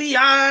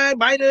FBI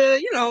might have,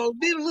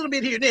 did a little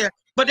bit here and there,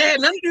 but they had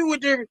nothing to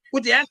do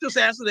with the actual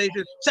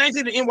assassination. Same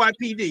thing to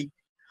NYPD.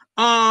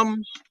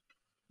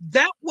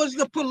 That was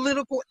the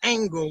political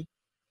angle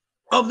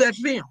of that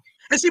film.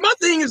 And see, my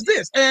thing is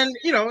this, and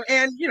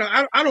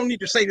I don't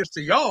need to say this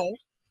to y'all,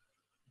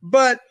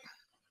 but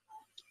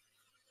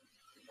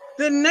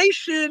the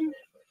nation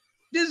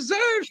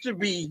deserves to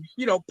be,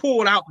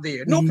 pulled out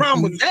there. No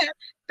problem with that.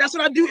 That's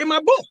what I do in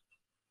my book.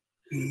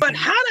 But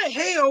how the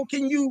hell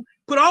can you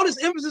put all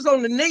this emphasis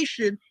on the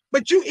nation,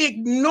 but you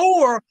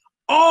ignore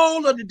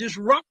all of the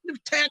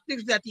disruptive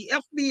tactics that the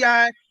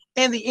FBI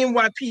and the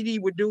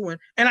NYPD were doing?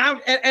 And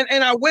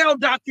I well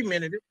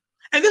documented it.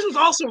 And this was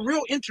also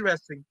real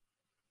interesting.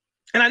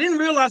 And I didn't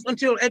realize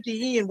until at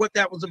the end what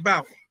that was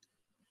about.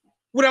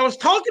 When I was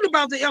talking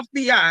about the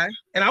FBI,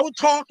 and I would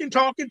talk, and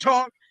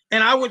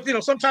I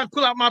would, sometimes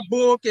pull out my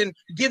book and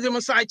give them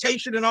a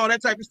citation and all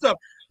that type of stuff.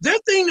 Their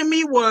thing to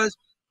me was,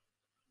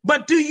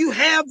 but do you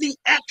have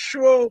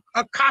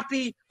a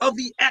copy of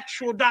the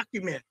actual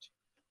document?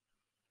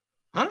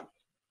 Huh?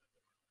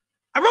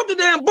 I wrote the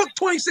damn book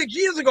 26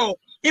 years ago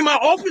in my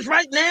office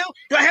right now.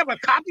 Do I have a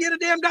copy of the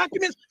damn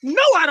documents?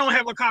 No, I don't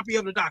have a copy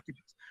of the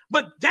documents.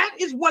 But that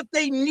is what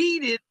they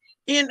needed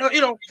in,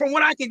 from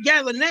what I can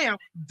gather now,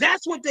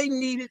 that's what they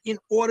needed in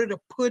order to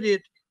put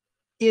it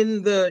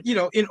in the,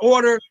 in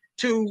order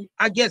to,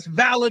 I guess,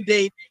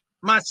 validate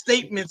my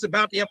statements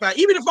about the FBI.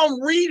 Even if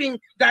I'm reading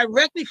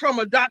directly from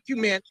a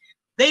document,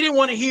 they didn't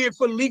want to hear it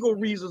for legal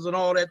reasons and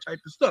all that type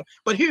of stuff.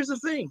 But here's the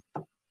thing.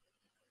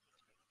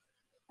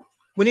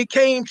 When it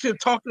came to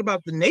talking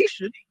about the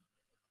nation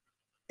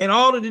and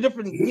all of the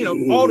different,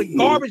 all the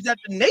garbage that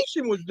the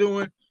nation was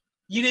doing,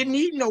 you didn't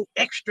need no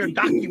extra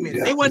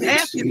documents. They wasn't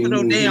asking for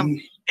no damn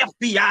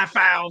FBI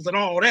files and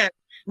all that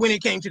when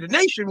it came to the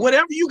nation.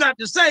 Whatever you got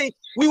to say,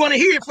 we want to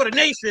hear it for the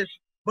nation.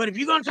 But if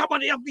you're going to talk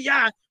about the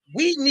FBI,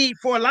 we need,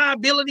 for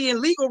liability and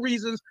legal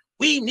reasons,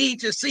 we need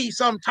to see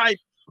some type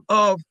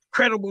of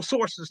credible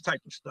sources type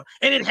of stuff.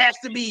 And it has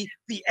to be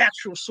the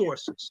actual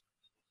sources.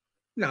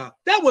 No,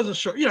 that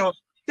was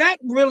that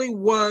really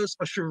was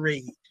a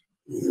charade.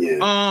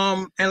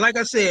 Yeah. And like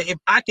I said, if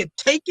I could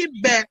take it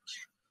back,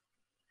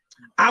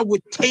 I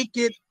would take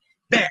it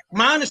back.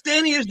 My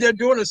understanding is they're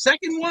doing a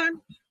second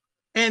one,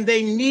 and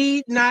they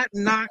need not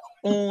knock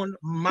on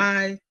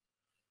my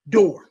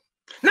door.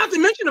 Not to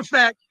mention the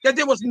fact that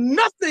there was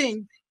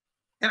nothing,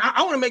 and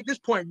I want to make this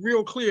point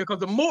real clear, because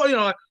the more,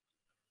 I've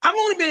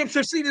only been able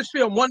to see this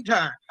film one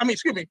time. I mean,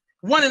 excuse me,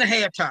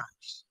 1.5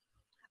 times.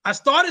 I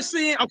started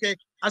seeing,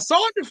 I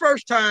saw it the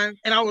first time,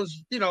 and I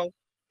was,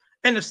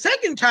 and the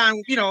second time,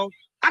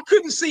 I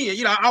couldn't see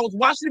it. I was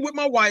watching it with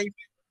my wife,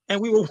 and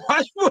we were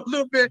watching for a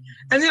little bit,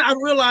 and then I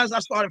realized I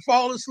started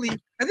falling asleep,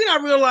 and then I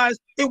realized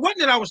it wasn't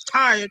that I was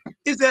tired,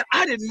 it's that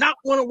I did not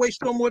want to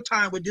waste no more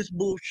time with this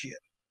bullshit.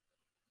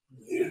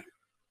 Yeah.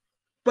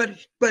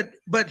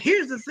 But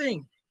here's the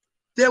thing.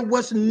 There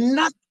was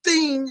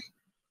nothing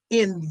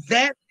in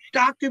that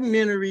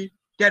documentary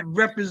that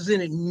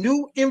represented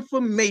new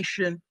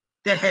information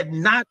that had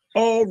not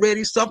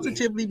already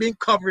substantively been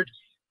covered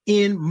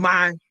in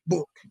my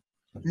book.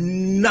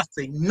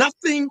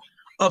 Nothing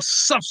of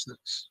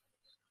substance.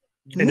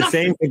 And the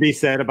same can be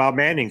said about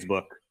Manning's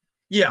book.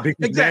 Yeah,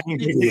 because exactly.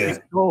 Manning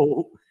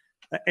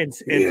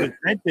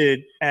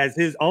presented as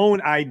his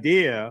own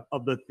idea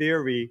of the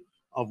theory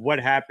of what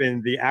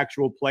happened, the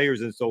actual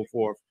players and so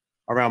forth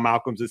around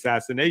Malcolm's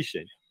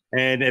assassination.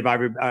 And if I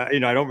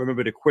don't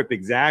remember the quip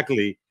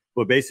exactly,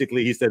 but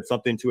basically he said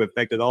something to the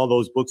effect that all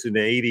those books in the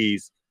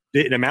 80s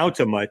didn't amount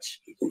to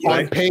much.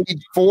 On page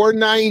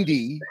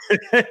 490,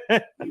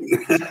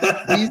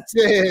 he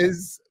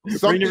says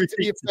something to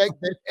the effect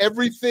that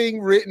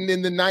everything written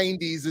in the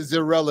 90s is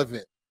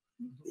irrelevant.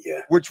 Yeah.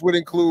 Which would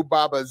include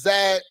Baba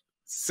Zat,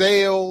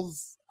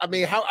 sales.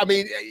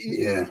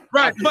 Yeah.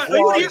 Right. But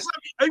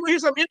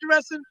here's something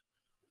interesting.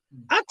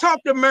 I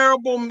talked to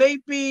Marable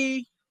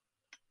maybe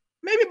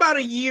about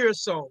a year or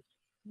so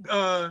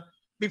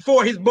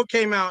before his book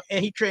came out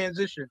and he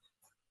transitioned.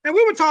 And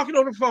we were talking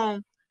on the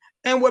phone.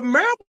 And what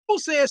Marable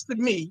says to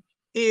me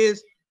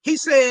is, he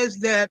says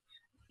that,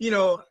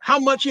 how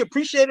much he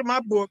appreciated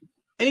my book.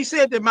 And he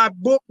said that my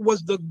book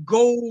was the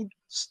gold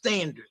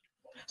standard.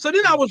 So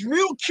then I was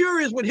real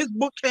curious when his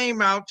book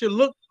came out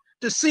to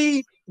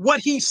see what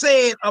he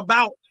said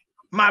about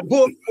my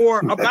book or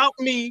about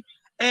me.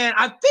 And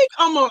I think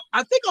I'm a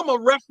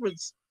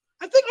reference.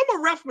 I think I'm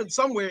a reference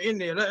somewhere in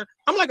there.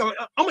 I'm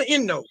an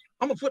endnote.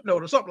 I'm a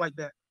footnote or something like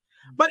that.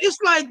 But it's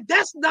like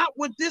that's not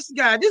what this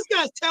guy's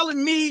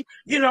telling me,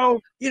 your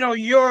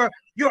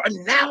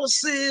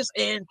analysis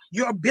and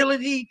your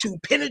ability to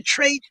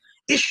penetrate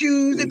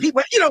issues and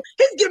people, he's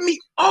giving me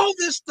all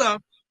this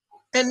stuff.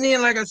 And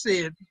then, like I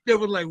said, there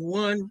was like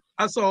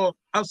I saw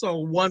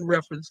one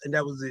reference, and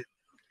that was it.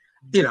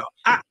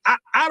 I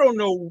don't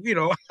know,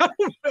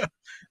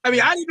 I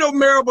mean, I didn't know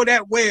Marable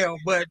that well,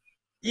 but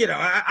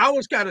I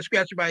was kind of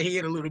scratching my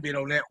head a little bit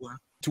on that one.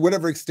 To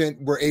whatever extent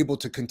we're able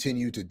to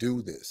continue to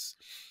do this,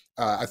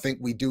 I think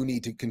we do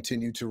need to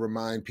continue to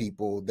remind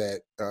people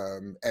that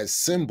as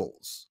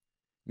symbols,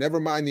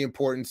 never mind the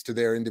importance to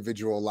their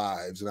individual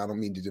lives, and I don't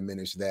mean to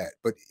diminish that,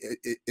 but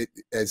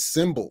as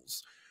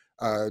symbols,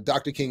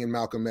 Dr. King and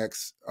Malcolm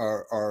X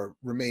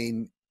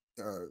remain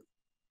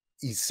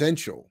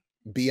essential,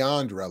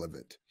 beyond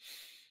relevant.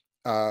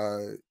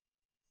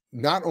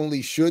 Not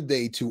only should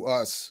they, to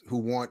us who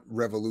want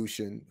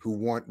revolution, who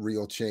want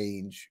real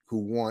change, who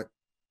want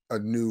a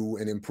new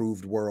and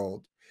improved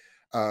world,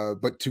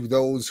 but to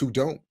those who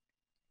don't.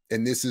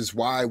 And this is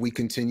why we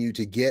continue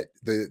to get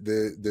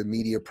the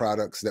media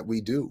products that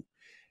we do.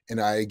 And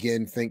I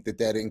again think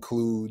that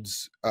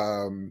includes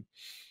some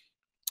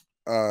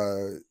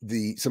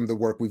of the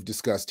work we've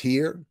discussed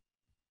here.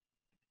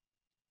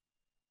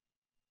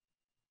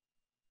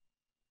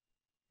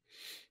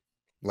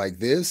 Like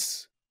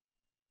this,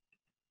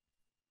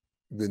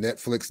 the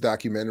Netflix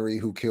documentary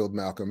Who Killed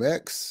Malcolm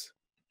X,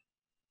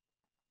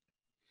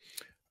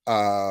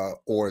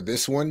 or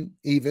this one,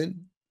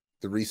 even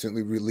the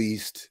recently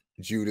released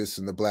Judas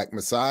and the Black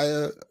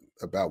Messiah,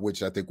 about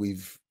which I think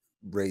we've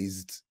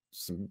raised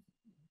some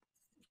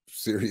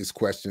serious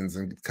questions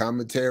and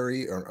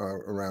commentary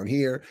around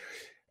here.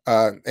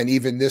 And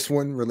even this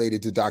one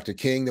related to Dr.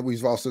 King that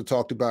we've also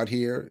talked about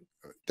here,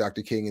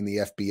 Dr. King and the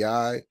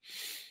FBI,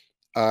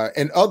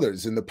 and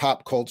others in the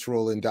pop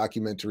cultural and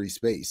documentary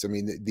space. I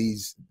mean,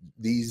 these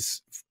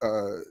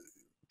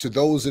to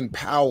those in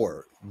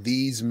power,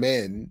 these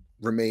men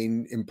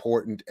remain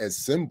important as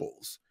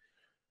symbols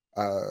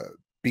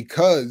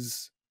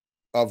because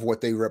of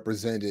what they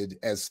represented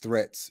as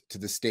threats to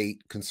the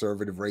state,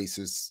 conservative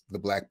racists, the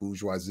black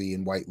bourgeoisie,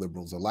 and white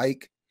liberals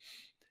alike.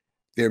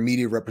 Their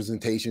media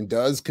representation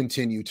does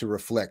continue to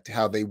reflect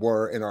how they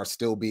were and are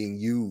still being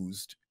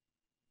used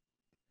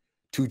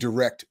to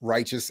direct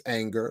righteous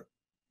anger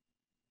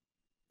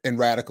and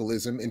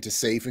radicalism into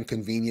safe and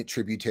convenient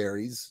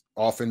tributaries,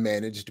 often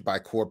managed by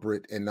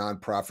corporate and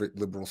nonprofit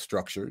liberal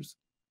structures.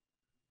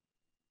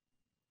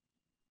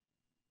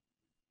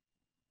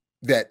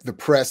 That the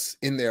press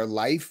in their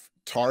life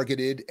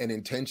targeted and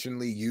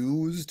intentionally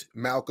used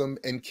Malcolm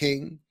and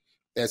King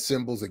as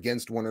symbols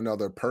against one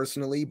another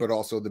personally, but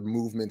also the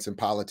movements and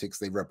politics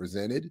they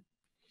represented.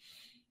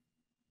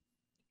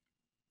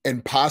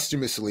 And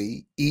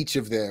posthumously, each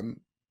of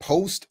them,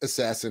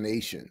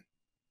 post-assassination,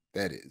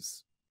 that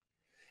is,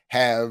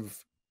 have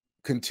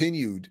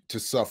continued to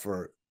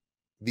suffer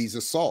these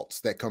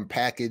assaults that come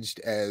packaged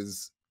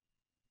as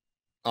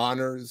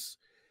honors,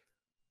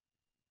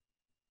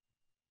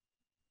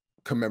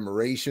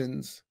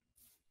 commemorations,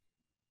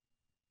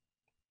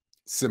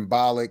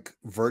 symbolic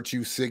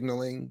virtue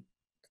signaling,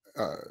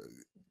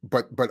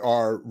 but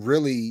are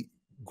really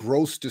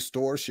gross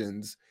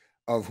distortions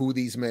of who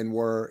these men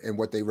were and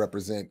what they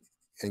represent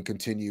and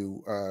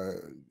continue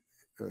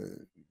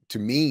to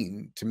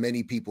mean to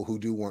many people who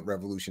do want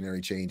revolutionary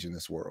change in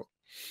this world.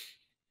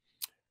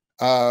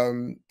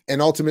 And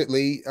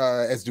ultimately,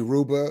 as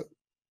Dhoruba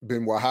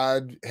bin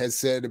Wahad has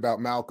said about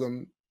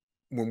Malcolm,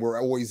 when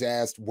we're always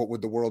asked what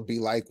would the world be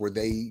like were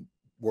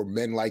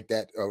men like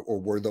that, or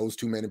were those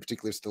two men in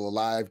particular still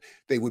alive,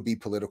 they would be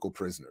political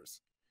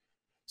prisoners.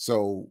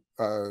 So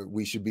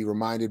we should be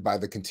reminded by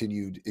the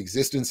continued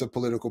existence of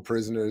political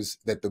prisoners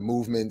that the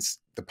movements,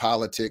 the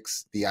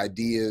politics, the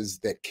ideas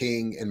that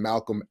King and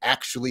Malcolm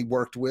actually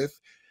worked with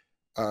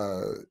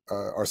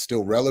are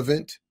still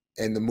relevant,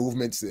 and the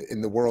movements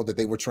in the world that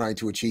they were trying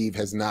to achieve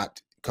has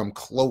not come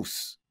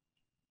close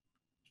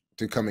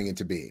to coming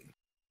into being.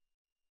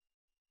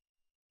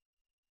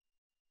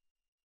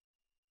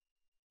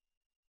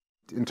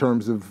 In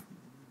terms of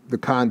the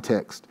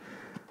context.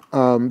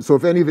 So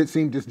if any of it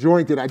seemed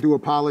disjointed, I do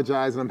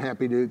apologize, and I'm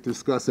happy to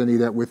discuss any of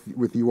that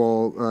with you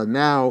all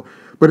now.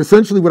 But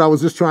essentially what I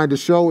was just trying to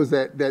show is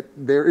that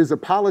there is a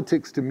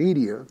politics to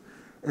media,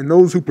 and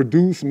those who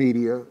produce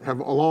media have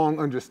long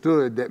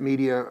understood that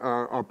media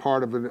are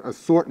part of an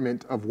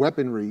assortment of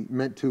weaponry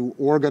meant to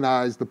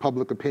organize the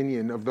public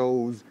opinion of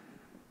those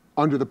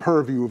under the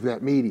purview of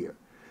that media.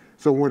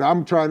 So what I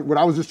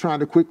was just trying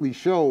to quickly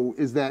show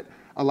is that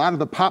a lot of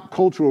the pop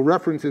cultural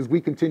references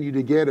we continue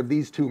to get of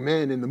these two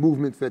men and the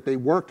movements that they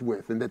worked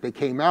with and that they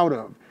came out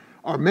of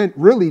are meant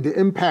really to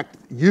impact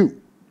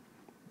you,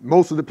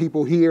 most of the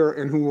people here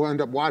and who will end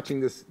up watching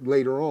this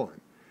later on.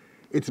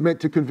 It's meant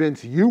to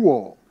convince you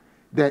all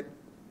that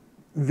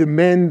the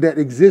men that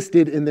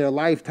existed in their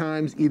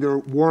lifetimes either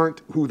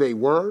weren't who they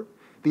were,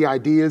 the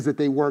ideas that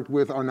they worked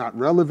with are not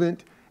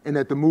relevant, and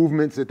that the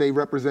movements that they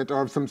represent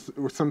are of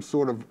some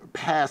sort of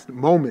past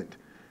moment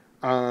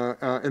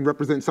and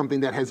represent something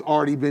that has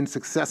already been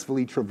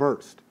successfully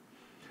traversed.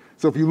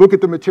 So if you look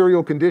at the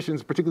material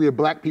conditions, particularly of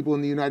black people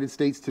in the United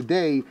States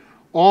today,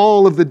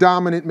 all of the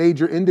dominant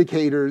major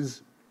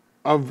indicators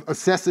of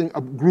assessing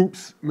a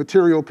group's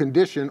material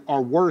condition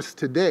are worse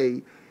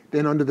today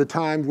than under the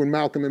times when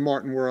Malcolm and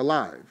Martin were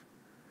alive.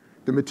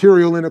 The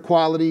material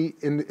inequality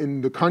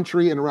in the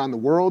country and around the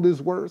world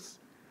is worse.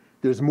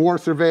 There's more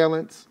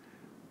surveillance,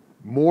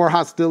 more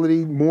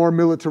hostility, more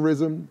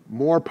militarism,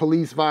 more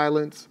police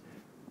violence,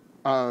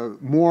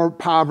 more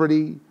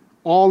poverty.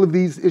 All of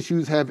these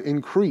issues have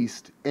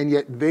increased, and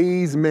yet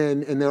these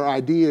men and their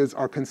ideas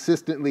are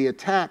consistently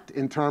attacked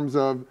in terms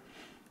of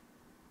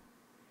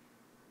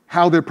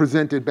how they're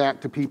presented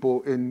back to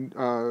people in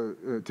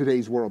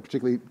today's world,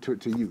 particularly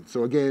to youth.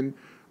 So again,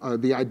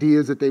 the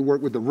ideas that they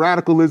work with, the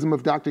radicalism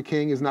of Dr.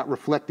 King is not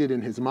reflected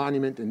in his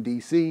monument in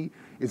DC.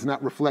 It's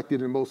not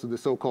reflected in most of the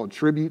so-called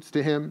tributes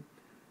to him.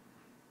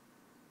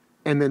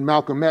 And then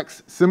Malcolm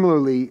X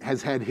similarly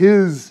has had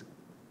his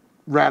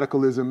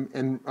radicalism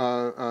and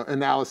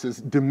analysis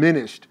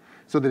diminished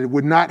so that it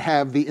would not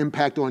have the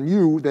impact on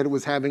you that it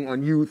was having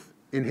on youth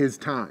in his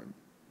time.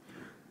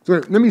 So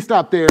let me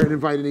stop there and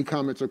invite any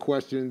comments or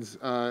questions,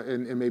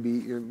 and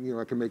maybe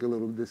I can make a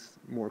little of this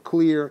more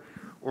clear,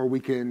 or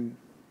we can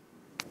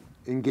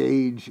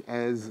engage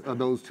as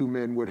those two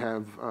men would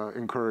have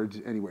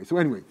encouraged anyway. So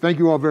anyway, thank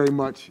you all very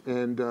much.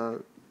 And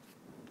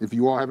if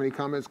you all have any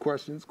comments,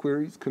 questions,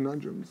 queries,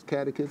 conundrums,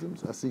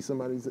 catechisms, I see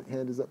somebody's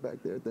hand is up back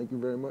there. Thank you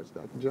very much,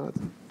 Dr.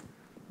 Johnson.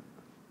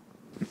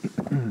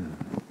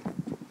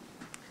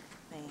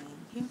 Thank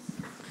you.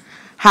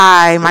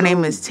 Hi, my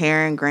name is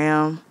Taryn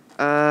Graham.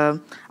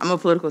 I'm a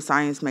political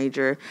science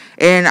major,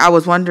 and I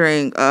was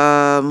wondering,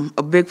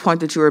 a big point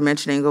that you were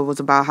mentioning was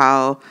about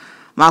how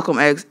Malcolm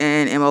X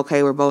and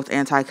MLK were both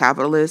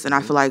anti-capitalist, and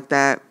I feel like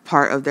that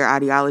part of their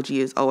ideology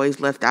is always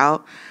left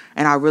out,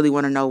 and I really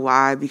want to know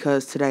why,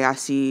 because today I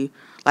see,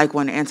 like,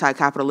 when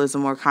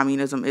anti-capitalism or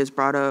communism is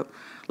brought up,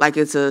 like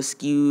it's a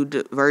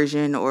skewed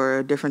version or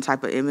a different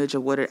type of image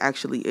of what it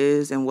actually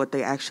is and what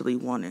they actually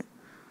wanted.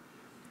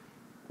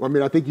 Well, I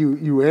mean, I think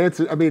you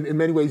answered. I mean, in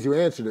many ways, you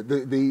answered it.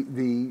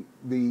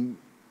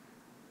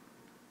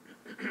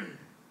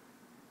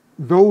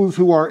 Those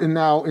who are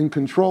now in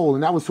control,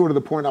 and that was sort of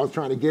the point I was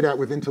trying to get at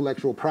with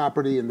intellectual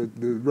property and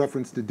the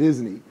reference to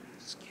Disney.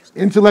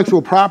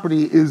 Intellectual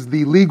property is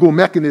the legal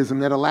mechanism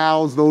that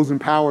allows those in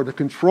power to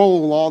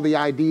control all the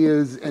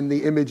ideas and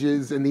the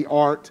images and the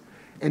art,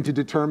 and to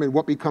determine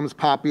what becomes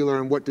popular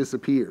and what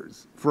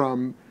disappears,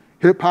 from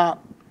hip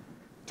hop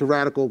to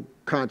radical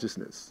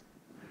consciousness.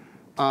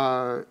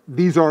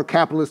 These are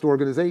capitalist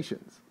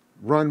organizations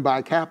run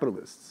by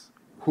capitalists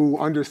who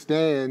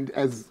understand,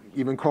 as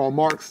even Karl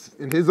Marx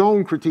in his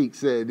own critique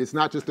said, it's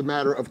not just a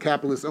matter of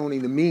capitalists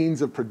owning the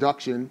means of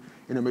production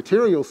in a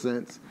material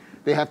sense,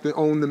 they have to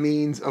own the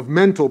means of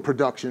mental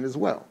production as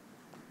well.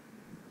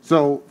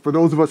 So for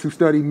those of us who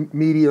study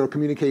media or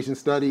communication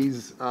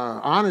studies,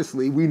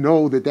 honestly, we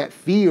know that that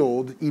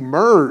field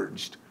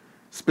emerged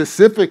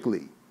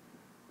specifically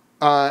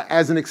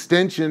as an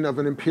extension of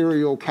an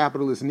imperial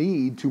capitalist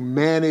need to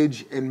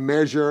manage and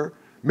measure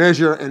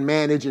and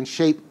manage and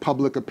shape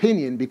public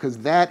opinion, because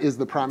that is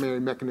the primary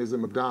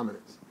mechanism of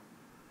dominance.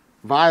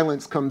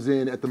 Violence comes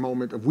in at the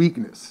moment of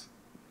weakness.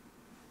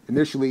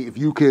 Initially, if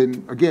you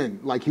can, again,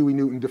 like Huey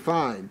Newton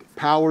defined,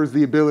 power is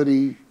the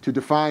ability to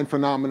define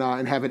phenomena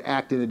and have it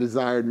act in a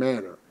desired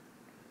manner.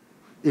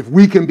 If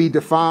we can be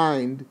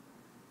defined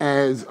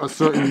as a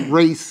certain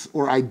race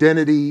or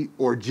identity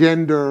or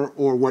gender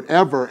or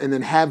whatever, and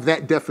then have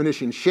that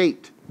definition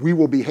shaped, we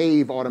will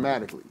behave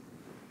automatically.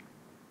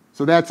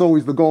 So that's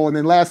always the goal. And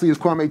then lastly, as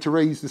Kwame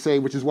Ture used to say,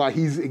 which is why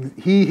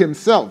he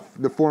himself,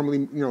 the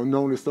formerly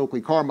known as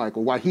Stokely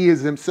Carmichael, why he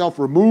is himself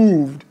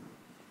removed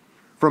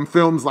from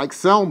films like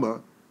Selma,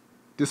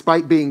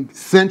 despite being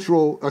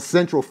a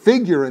central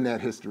figure in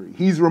that history.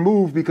 He's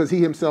removed because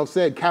he himself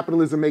said,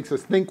 capitalism makes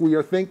us think we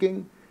are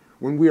thinking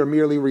when we are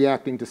merely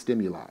reacting to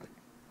stimuli.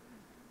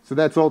 So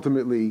that's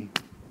ultimately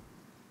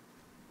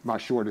my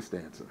shortest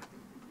answer.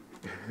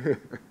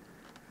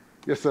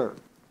 Yes, sir.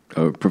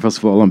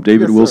 Professor Fall, I'm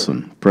David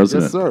Wilson,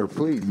 President. Yes, sir,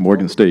 please.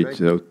 Morgan State.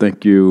 So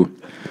thank you.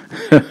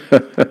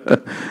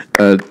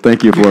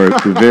 Thank you for a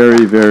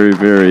very, very,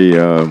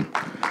 very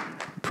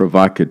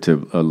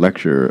provocative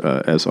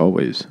lecture, as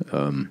always.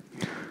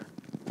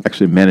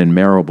 Actually, Manon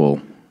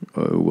Marable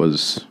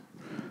was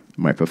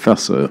my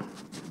professor.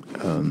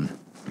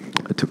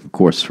 I took a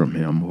course from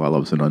him while I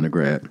was an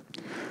undergrad,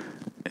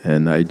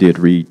 and I did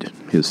read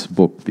his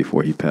book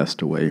before he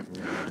passed away.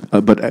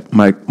 But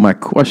my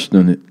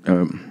question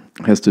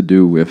has to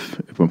do with,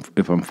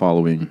 if I'm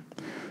following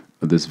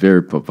this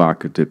very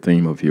provocative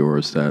theme of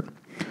yours, that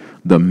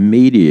the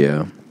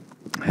media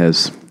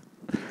has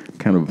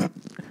kind of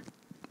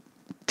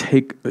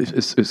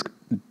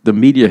the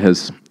media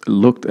has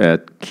looked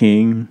at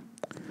King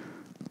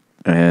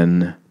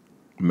and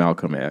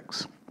Malcolm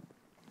X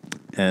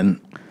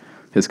and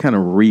has kind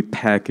of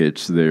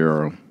repackaged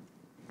their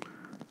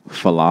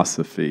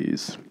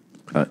philosophies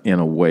in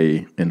a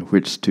way in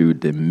which to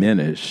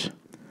diminish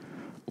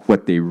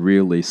what they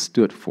really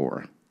stood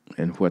for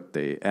and what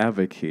they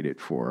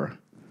advocated for,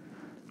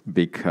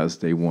 because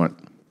they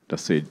want,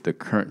 let's say, the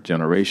current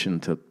generation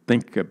to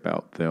think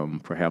about them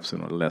perhaps in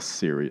a less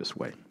serious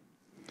way.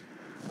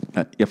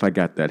 If I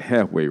got that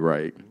halfway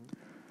right,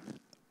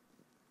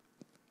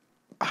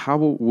 how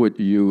would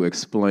you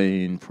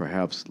explain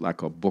perhaps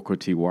like a Booker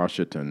T.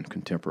 Washington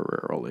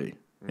contemporarily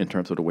in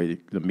terms of the way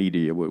the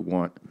media would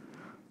want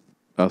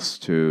us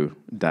to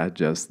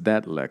digest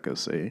that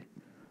legacy,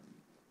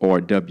 or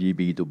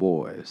W.B. Du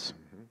Bois,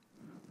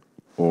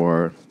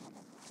 or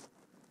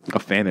a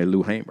Fannie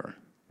Lou Hamer?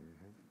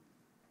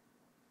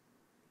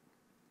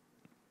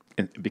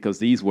 And because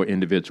these were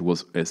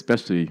individuals,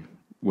 especially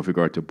with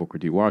regard to Booker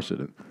T.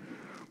 Washington,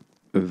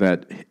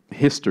 that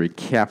history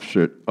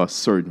captured a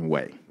certain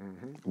way.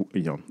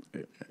 You know,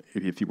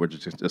 if you were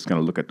just going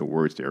to look at the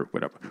words there,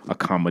 whatever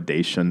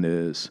accommodation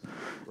is,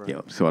 right. You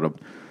know, sort of.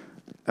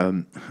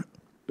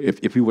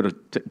 If we were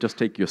to just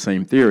take your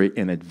same theory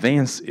and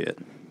advance it,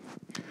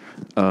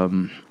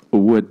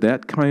 would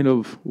that kind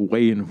of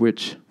way in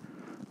which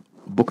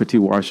Booker T.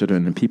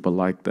 Washington and people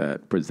like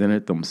that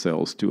presented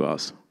themselves to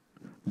us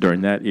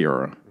during that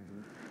era,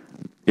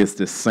 is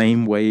the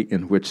same way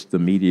in which the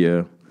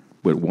media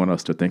would want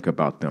us to think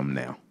about them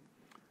now?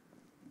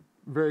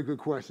 Very good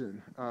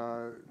question,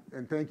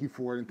 and thank you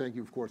for it, and thank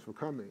you, of course, for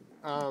coming.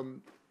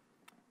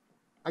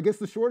 I guess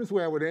the shortest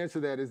way I would answer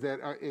that is that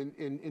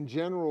in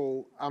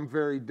general, I'm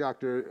very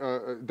Dr.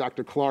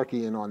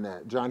 Clarkian on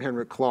that, John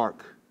Henrik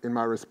Clarke in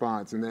my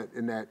response, in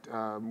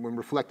that when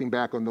reflecting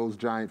back on those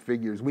giant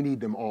figures, we need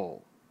them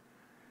all.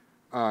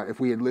 If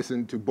we had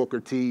listened to Booker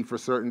T for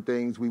certain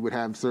things, we would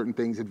have certain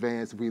things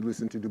advanced. If we had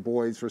listened to Du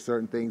Bois for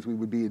certain things, we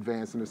would be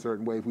advanced in a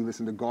certain way. If we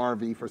listened to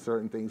Garvey for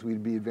certain things,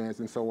 we'd be advanced,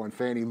 and so on.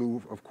 Fannie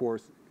Lou, of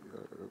course,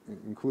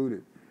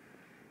 included.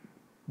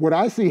 What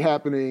I see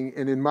happening,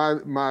 and in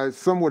my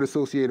somewhat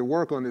associated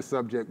work on this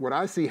subject, what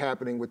I see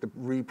happening with the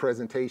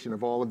representation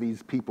of all of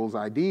these people's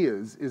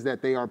ideas is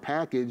that they are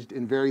packaged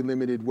in very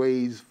limited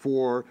ways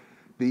for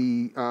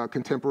the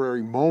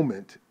contemporary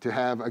moment to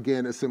have,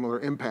 again, a similar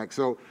impact.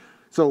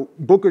 So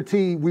Booker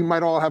T, we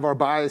might all have our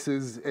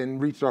biases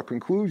and reached our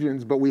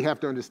conclusions, but we have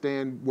to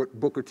understand what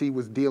Booker T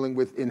was dealing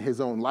with in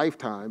his own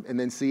lifetime and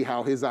then see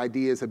how his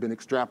ideas have been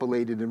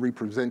extrapolated and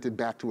represented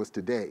back to us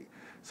today.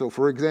 So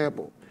for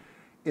example,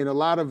 in a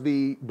lot of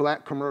the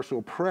black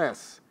commercial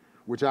press,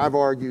 which I've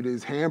argued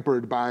is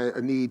hampered by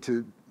a need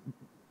to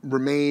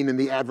remain in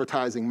the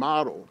advertising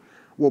model,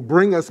 will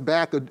bring us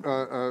back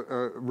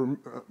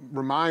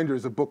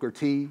reminders of Booker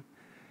T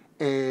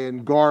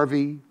and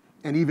Garvey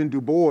and even Du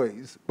Bois,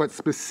 but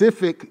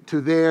specific to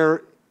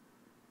their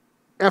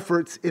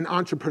efforts in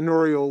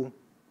entrepreneurial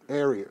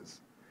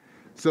areas.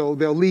 So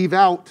they'll leave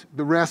out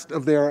the rest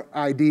of their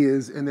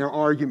ideas and their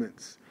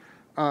arguments.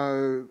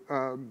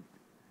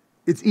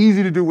 It's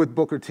easy to do with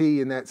Booker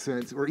T in that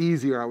sense, or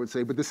easier, I would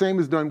say, but the same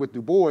is done with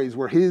Du Bois,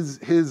 where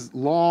his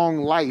long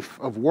life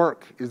of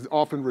work is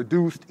often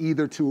reduced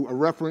either to a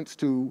reference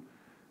to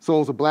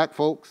Souls of Black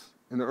Folks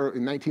in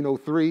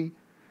 1903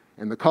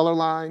 and the color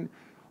line,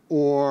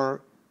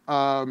 or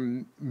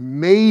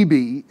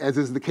maybe, as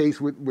is the case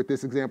with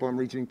this example I'm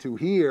reaching to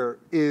here,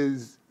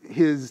 is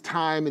his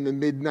time in the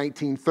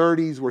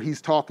mid-1930s where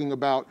he's talking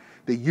about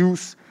the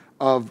use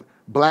of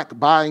black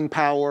buying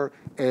power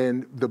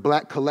and the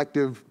black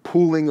collective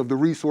pooling of the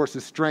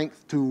resources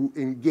strength to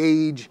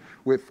engage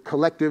with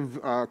collective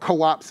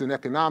co-ops and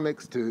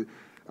economics to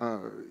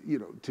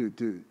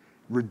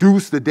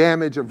reduce the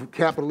damage of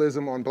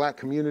capitalism on black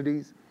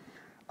communities,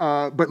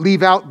 but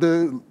leave out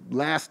the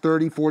last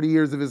 30, 40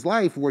 years of his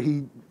life where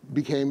he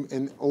became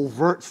an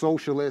overt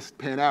socialist,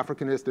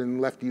 Pan-Africanist,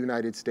 and left the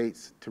United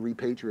States to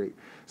repatriate.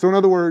 So in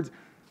other words,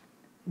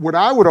 what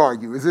I would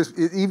argue is this,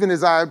 even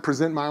as I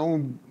present my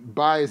own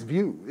biased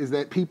view, is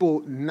that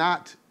people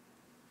not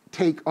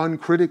take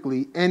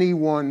uncritically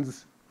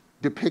anyone's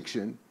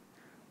depiction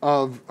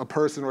of a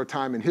person or a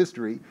time in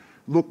history,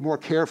 look more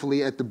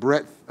carefully at the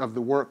breadth of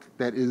the work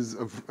that is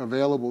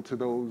available to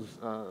those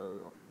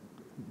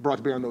brought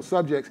to bear on those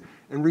subjects,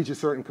 and reach a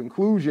certain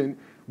conclusion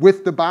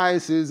with the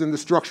biases and the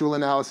structural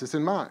analysis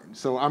in mind.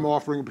 So I'm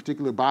offering a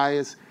particular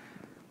bias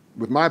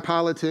with my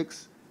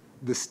politics.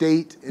 The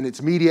state and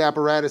its media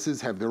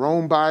apparatuses have their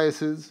own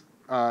biases,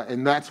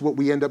 and that's what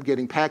we end up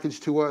getting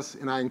packaged to us,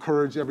 and I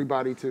encourage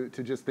everybody to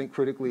just think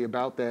critically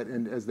about that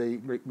and as they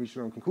reach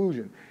their own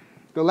conclusion.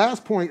 The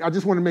last point I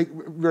just want to make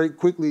very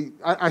quickly,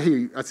 I hear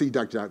you, I see you,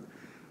 Dr. Johnson,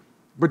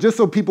 but just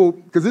so people,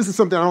 because this is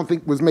something I don't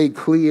think was made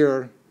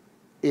clear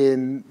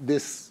in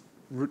this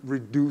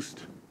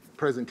reduced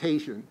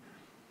presentation,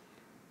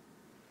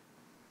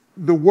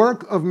 the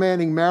work of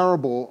Manning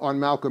Marable on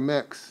Malcolm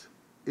X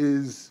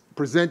is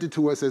presented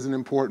to us as an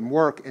important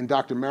work, and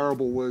Dr.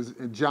 Marable was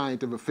a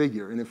giant of a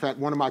figure. And in fact,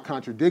 one of my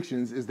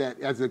contradictions is that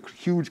as a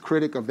huge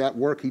critic of that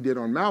work he did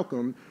on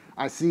Malcolm,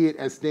 I see it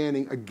as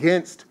standing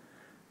against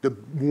the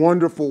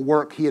wonderful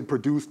work he had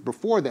produced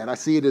before that. I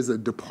see it as a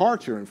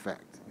departure, in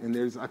fact. And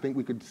I think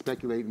we could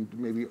speculate and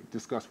maybe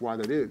discuss why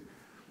that is.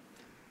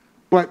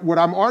 But what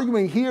I'm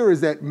arguing here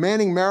is that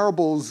Manning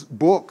Marable's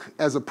book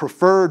as a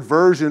preferred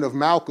version of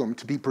Malcolm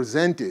to be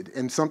presented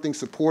and something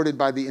supported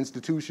by the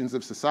institutions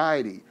of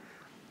society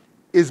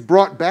is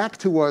brought back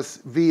to us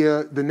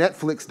via the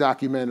Netflix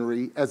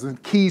documentary as a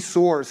key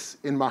source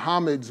in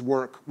Muhammad's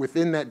work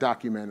within that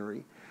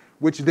documentary,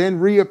 which then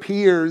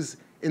reappears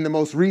in the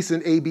most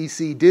recent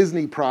ABC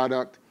Disney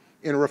product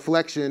in a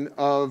reflection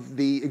of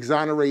the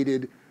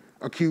exonerated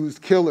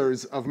accused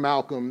killers of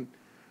Malcolm.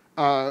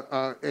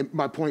 And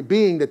my point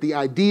being that the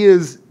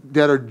ideas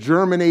that are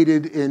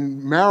germinated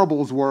in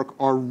Marable's work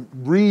are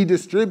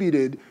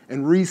redistributed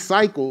and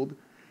recycled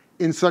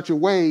in such a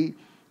way,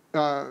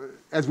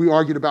 as we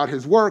argued about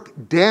his work,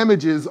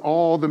 damages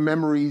all the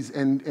memories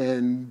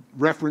and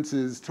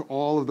references to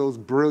all of those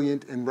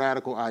brilliant and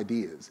radical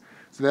ideas.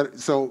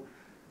 So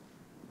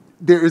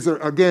there is,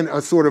 again,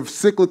 a sort of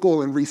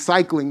cyclical and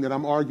recycling that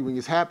I'm arguing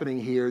is happening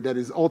here that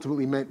is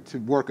ultimately meant to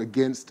work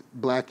against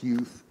black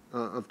youth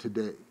of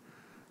today.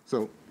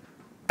 So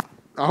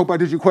I hope I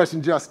did your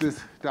question justice,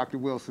 Dr.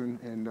 Wilson.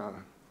 And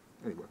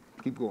anyway,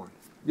 keep going.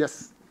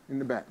 Yes, in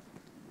the back.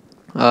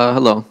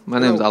 Hello, my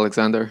name is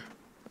Alexander.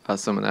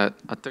 Someone that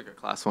I took a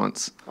class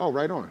once. Oh,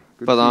 right on.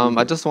 Good but to see you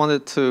I just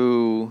wanted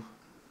to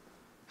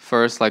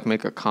first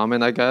make a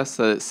comment, I guess,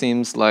 that it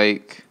seems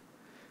like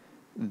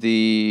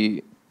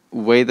the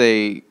way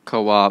they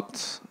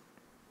co-opt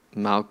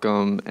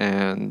Malcolm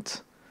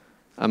and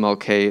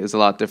MLK is a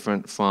lot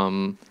different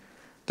from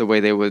the way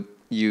they would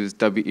use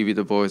W.E.B.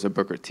 Du Bois or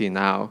Booker T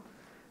now.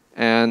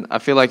 And I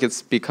feel like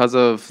it's because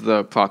of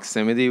the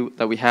proximity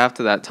that we have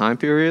to that time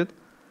period.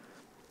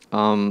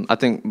 I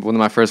think one of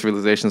my first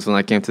realizations when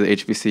I came to the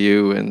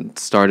HBCU and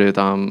started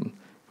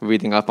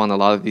reading up on a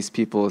lot of these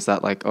people is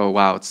that oh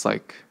wow, it's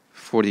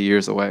 40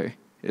 years away.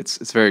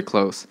 It's very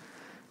close.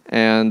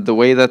 And the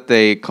way that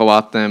they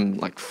co-opt them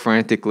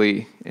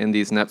frantically in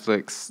these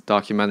Netflix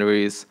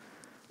documentaries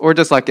or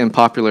just in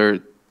popular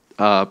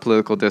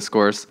political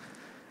discourse,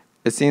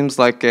 it seems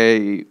like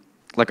a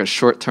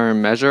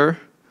short-term measure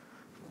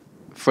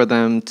for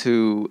them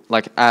to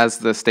as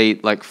the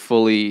state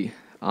fully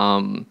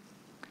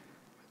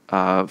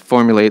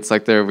formulates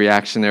their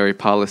reactionary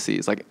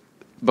policies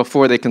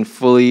before they can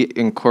fully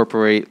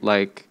incorporate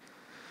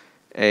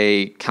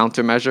a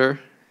countermeasure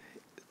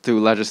through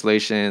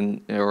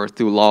legislation or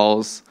through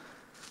laws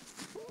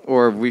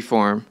or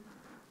reform.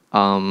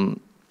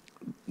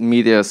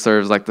 Media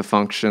serves the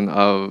function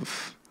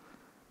of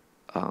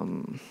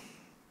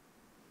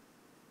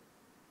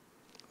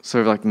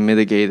sort of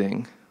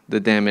mitigating the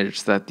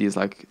damage that these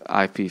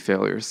IP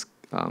failures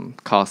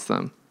cost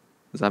them.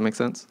 Does that make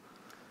sense?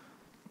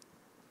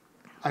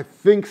 I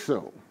think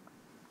so.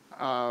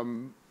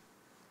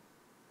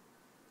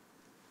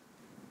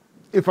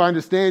 If I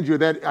understand you,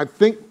 I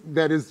think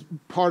that is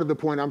part of the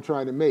point I'm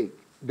trying to make,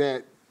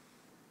 that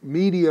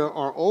media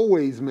are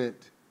always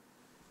meant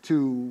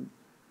to,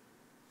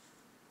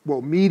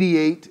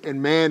 mediate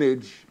and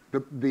manage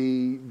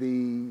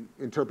the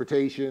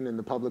interpretation and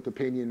the public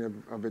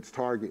opinion of its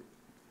target.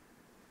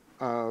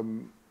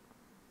 And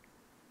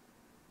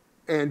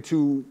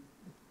to,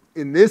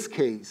 in this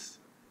case,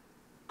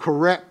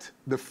 correct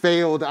the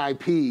failed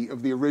IP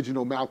of the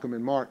original Malcolm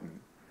and Martin,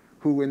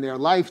 who in their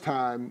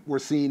lifetime were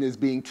seen as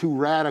being too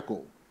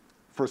radical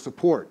for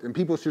support. And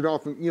people should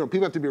often,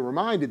 people have to be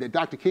reminded that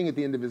Dr. King at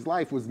the end of his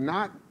life was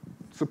not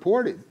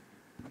supported,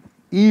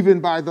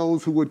 even by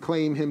those who would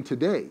claim him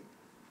today.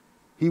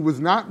 He was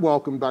not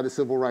welcomed by the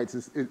civil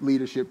rights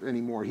leadership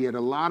anymore. He had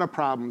a lot of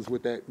problems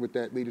with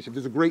that leadership.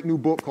 There's a great new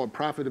book called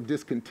Prophet of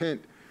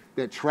Discontent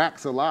that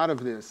tracks a lot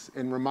of this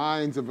and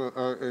reminds of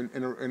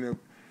and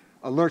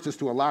alerts us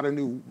to a lot of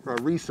new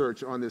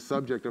research on this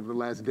subject over the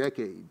last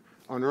decade,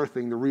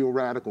 unearthing the real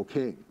radical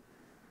king.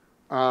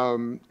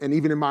 And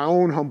even in my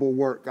own humble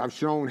work, I've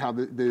shown how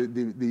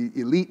the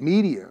elite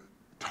media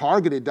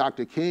targeted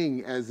Dr.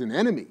 King as an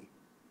enemy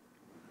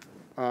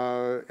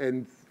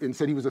and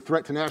said he was a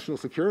threat to national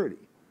security.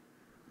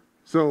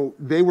 So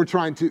they were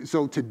trying to,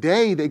 so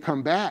today they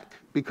come back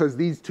because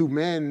these two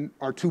men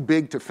are too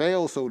big to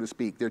fail, so to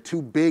speak. They're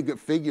too big a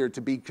figure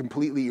to be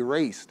completely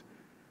erased.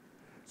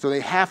 So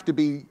they have to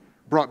be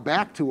brought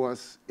back to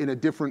us in a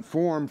different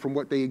form from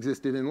what they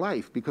existed in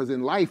life, because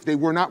in life they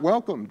were not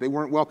welcomed. They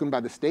weren't welcomed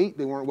by the state,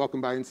 they weren't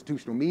welcomed by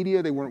institutional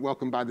media, they weren't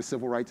welcomed by the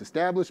civil rights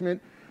establishment,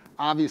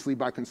 obviously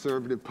by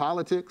conservative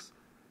politics.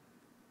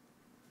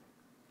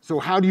 So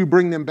how do you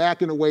bring them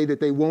back in a way that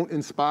they won't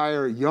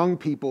inspire young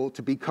people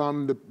to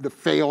become the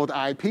failed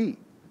IP?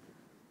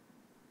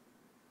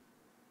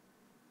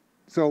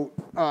 So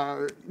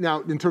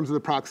now, in terms of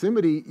the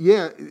proximity,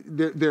 yeah,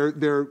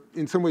 they're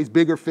in some ways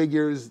bigger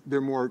figures.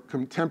 They're more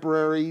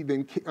contemporary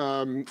than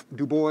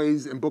Du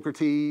Bois and Booker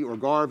T or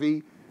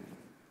Garvey.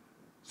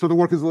 So the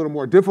work is a little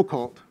more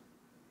difficult.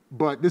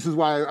 But this is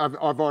why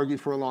I've argued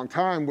for a long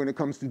time when it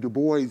comes to Du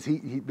Bois,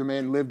 the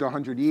man lived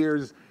 100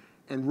 years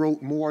and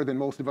wrote more than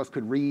most of us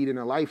could read in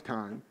a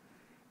lifetime.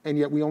 And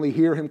yet we only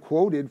hear him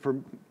quoted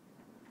from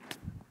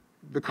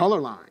The Color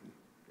Line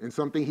and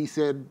something he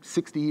said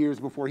 60 years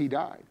before he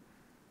died.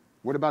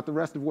 What about the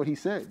rest of what he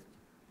said?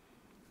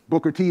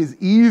 Booker T is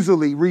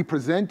easily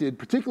represented,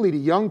 particularly to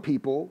young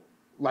people,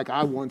 like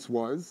I once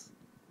was,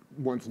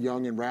 once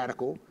young and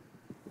radical,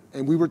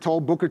 and we were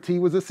told Booker T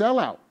was a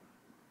sellout.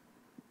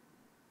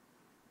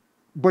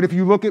 But if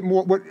you look at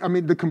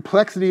the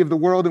complexity of the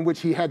world in which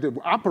he had to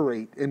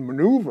operate and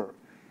maneuver,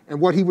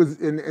 and what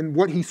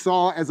he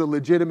saw as a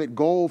legitimate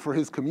goal for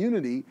his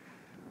community,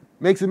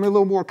 makes him a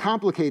little more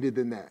complicated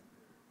than that.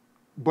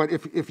 But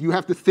if you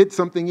have to fit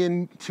something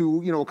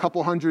into a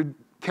couple hundred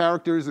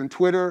characters in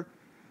Twitter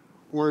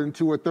or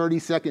into a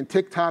 30-second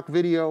TikTok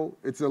video,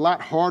 it's a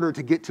lot harder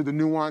to get to the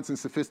nuance and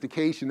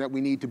sophistication that we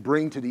need to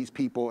bring to these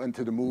people and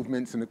to the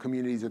movements and the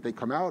communities that they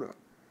come out of.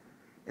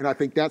 And I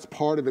think that's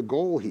part of the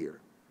goal here.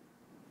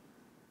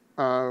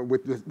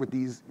 With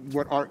these,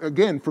 what are,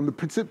 again, from the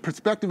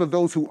perspective of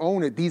those who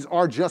own it, these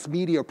are just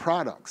media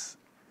products.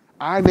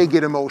 I may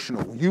get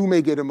emotional, you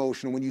may get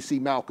emotional when you see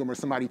Malcolm or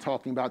somebody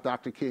talking about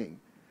Dr. King.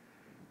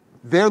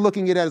 They're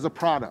looking at it as a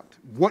product.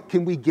 What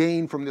can we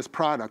gain from this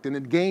product? And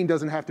the gain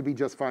doesn't have to be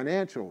just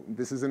financial.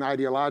 This is an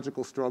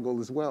ideological struggle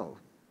as well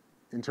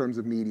in terms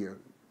of media.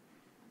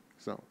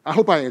 So I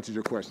hope I answered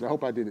your question. I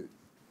hope I did it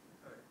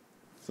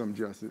some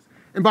justice.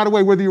 And by the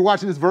way, whether you're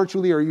watching this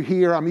virtually or you're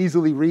here, I'm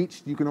easily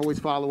reached. You can always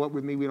follow up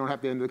with me. We don't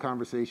have to end the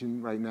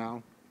conversation right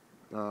now.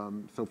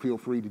 So feel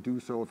free to do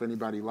so if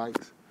anybody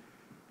likes.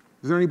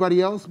 Is there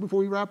anybody else before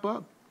we wrap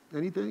up?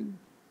 Anything?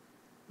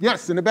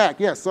 Yes, in the back.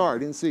 Yes, sorry,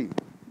 didn't see.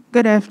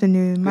 Good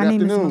afternoon. My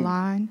name is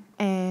Milan,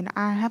 and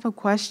I have a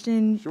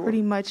question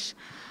pretty much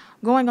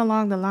going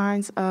along the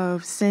lines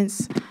of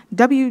since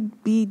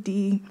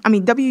W.E.B.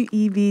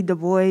 Du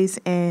Bois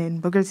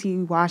and Booker T.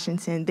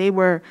 Washington, they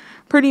were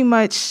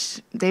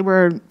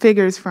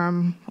figures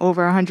from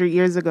over 100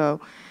 years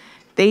ago.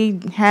 They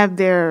have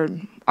their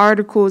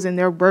articles and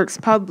their works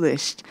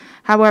published.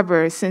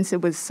 However, since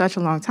it was such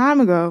a long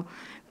time ago,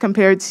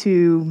 compared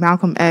to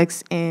Malcolm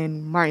X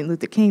and Martin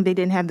Luther King, they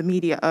didn't have the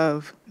media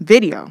of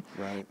video.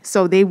 Right.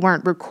 So they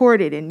weren't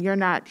recorded, and you're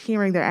not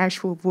hearing their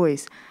actual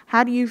voice.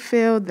 How do you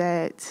feel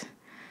that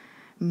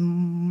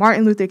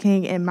Martin Luther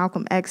King and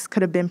Malcolm X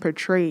could have been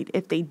portrayed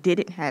if they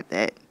didn't have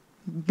that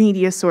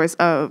media source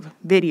of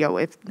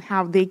video,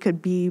 how they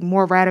could be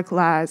more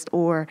radicalized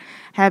or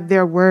have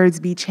their words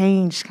be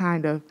changed,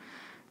 kind of,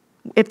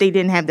 if they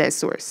didn't have that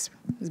source?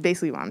 Is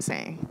basically what I'm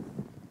saying.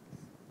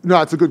 No,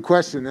 it's a good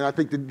question, and I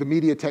think the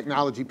media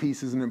technology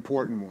piece is an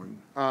important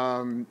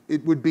one.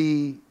 It would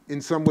be, in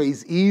some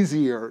ways,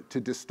 easier to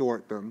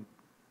distort them.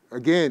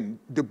 Again,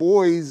 Du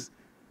Bois,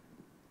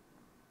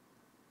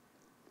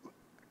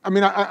 I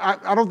mean,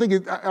 I don't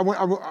think I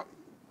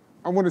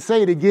want to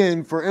say it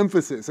again for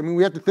emphasis. I mean,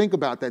 we have to think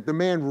about that. The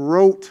man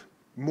wrote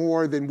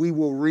more than we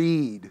will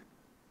read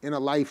in a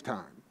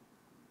lifetime.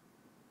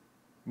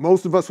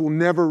 Most of us will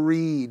never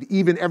read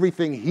even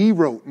everything he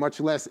wrote, much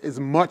less as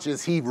much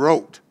as he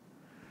wrote.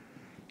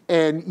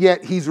 And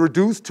yet he's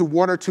reduced to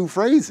one or two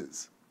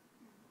phrases,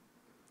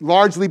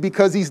 largely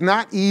because he's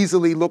not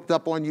easily looked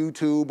up on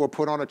YouTube or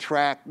put on a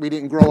track. We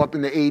didn't grow up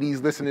in the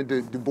 80s listening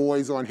to Du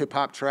Bois on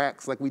hip-hop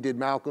tracks like we did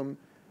Malcolm.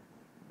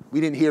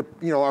 We didn't hear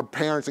our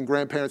parents and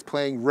grandparents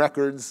playing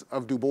records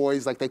of Du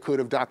Bois like they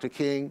could of Dr.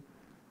 King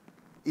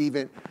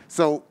even.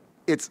 So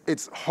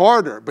it's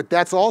harder, but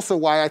that's also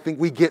why I think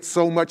we get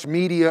so much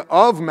media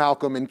of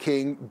Malcolm and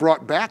King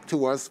brought back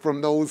to us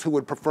from those who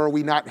would prefer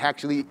we not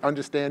actually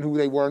understand who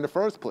they were in the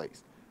first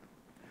place.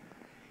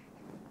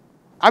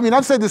 I mean,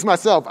 I've said this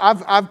myself.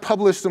 I've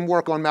published some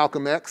work on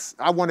Malcolm X.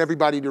 I want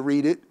everybody to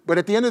read it. But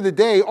at the end of the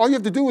day, all you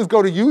have to do is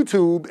go to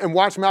YouTube and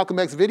watch Malcolm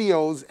X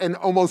videos, and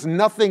almost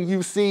nothing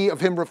you see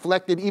of him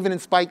reflected, even in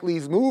Spike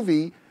Lee's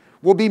movie,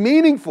 will be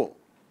meaningful.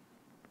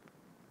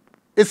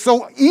 It's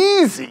so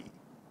easy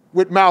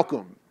with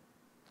Malcolm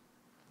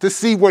to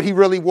see what he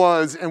really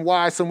was and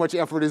why so much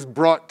effort is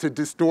brought to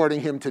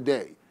distorting him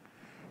today.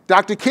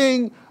 Dr.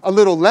 King, a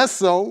little less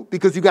so,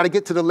 because you got to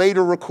get to the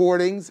later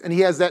recordings, and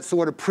he has that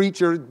sort of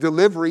preacher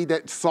delivery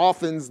that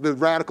softens the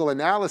radical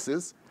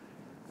analysis.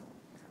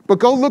 But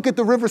go look at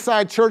the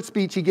Riverside Church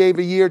speech he gave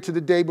a year to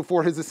the day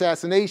before his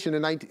assassination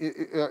in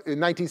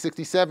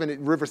 1967 at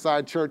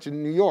Riverside Church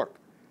in New York.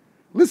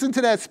 Listen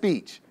to that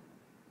speech,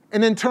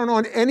 and then turn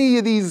on any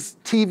of these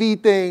TV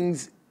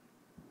things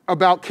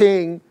about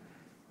King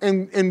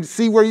and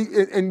see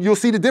and you'll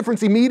see the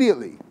difference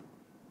immediately.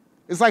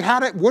 It's like,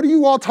 what are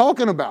you all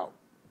talking about?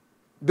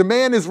 The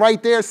man is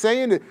right there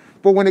saying it.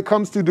 But when it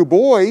comes to Du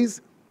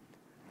Bois,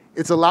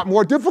 it's a lot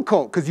more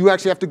difficult because you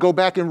actually have to go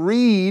back and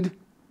read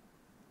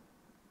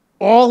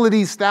all of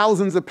these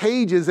thousands of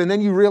pages, and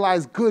then you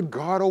realize, good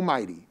God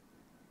Almighty.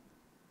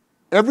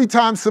 Every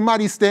time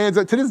somebody stands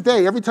up, to this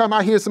day, every time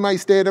I hear somebody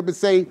stand up and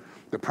say,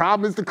 the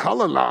problem is the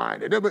color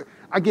line,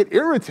 I get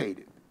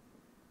irritated.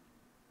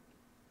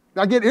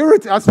 I get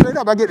irritated. Straight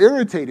up, I get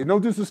irritated. No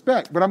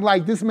disrespect. But I'm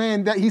like, this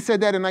man, he said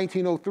that in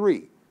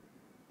 1903.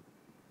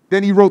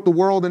 Then he wrote The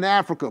World in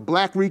Africa,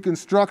 Black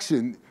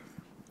Reconstruction,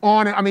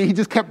 he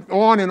just kept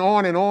on and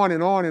on and on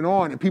and on and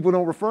on. And people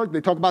don't refer,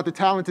 they talk about the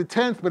talented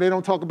 10th, but they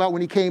don't talk about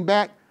when he came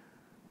back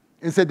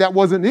and said that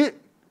wasn't it.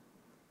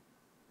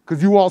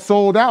 Because you all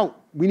sold out.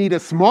 We need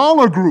a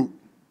smaller group,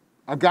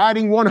 a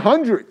guiding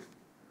 100.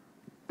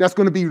 That's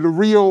going to be the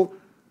real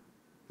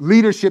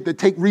leadership that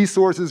take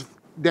resources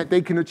that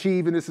they can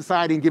achieve in this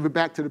society and give it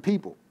back to the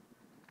people.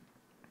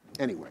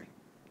 Anyway,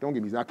 don't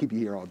get me, I'll keep you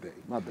here all day.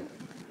 My bad.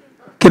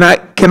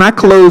 Can I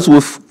close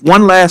with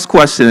one last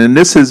question? And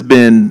this has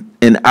been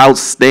an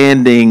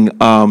outstanding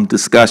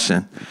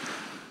discussion.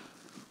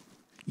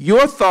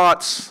 Your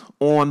thoughts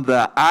on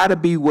the Ida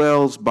B.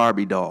 Wells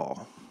Barbie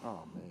doll?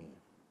 Oh, man.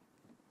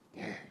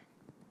 Yeah.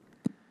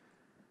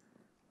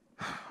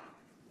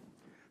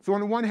 So on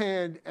the one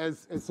hand,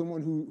 as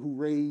someone who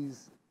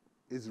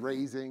is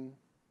raising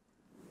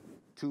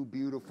two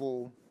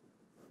beautiful,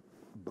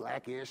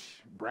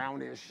 blackish,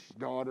 brownish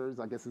daughters,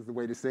 I guess is the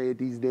way to say it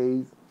these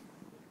days,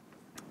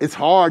 it's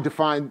hard to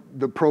find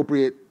the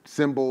appropriate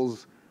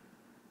symbols.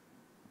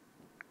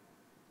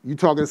 You're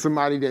talking to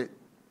somebody that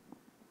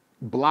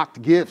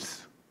blocked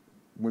gifts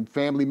when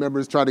family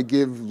members try to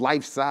give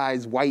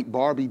life-size white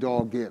Barbie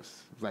doll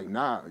gifts. It's like,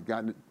 nah, it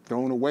got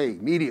thrown away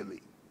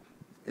immediately.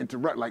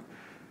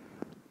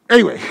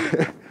 Anyway,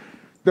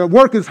 the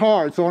work is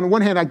hard. So on the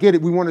one hand, I get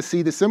it. We want to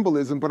see the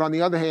symbolism. But on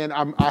the other hand,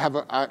 I'm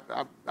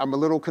a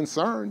little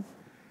concerned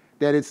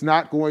that it's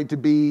not going to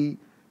be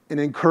an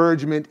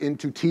encouragement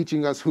into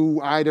teaching us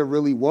who Ida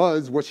really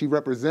was, what she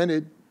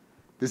represented.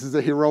 This is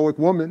a heroic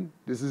woman.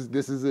 This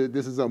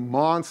is a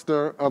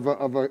monster of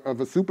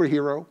a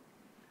superhero.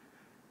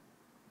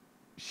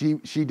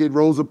 She did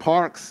Rosa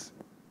Parks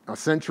a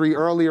century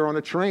earlier on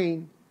a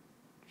train.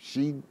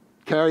 She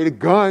carried a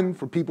gun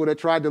for people that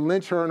tried to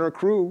lynch her and her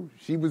crew.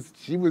 She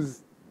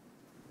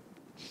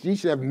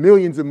should have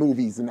millions of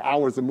movies and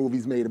hours of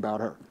movies made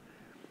about her.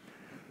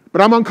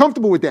 But I'm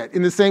uncomfortable with that.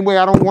 In the same way,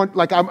 I don't want,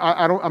 like,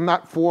 I'm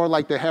not for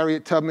like the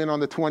Harriet Tubman on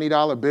the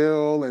 $20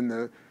 bill and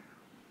the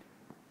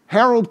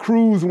Harold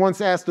Cruz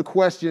once asked a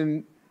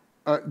question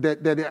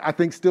that I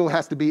think still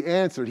has to be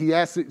answered. He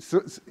asked it,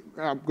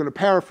 I'm going to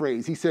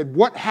paraphrase. He said,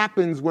 what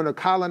happens when a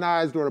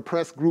colonized or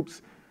oppressed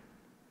group's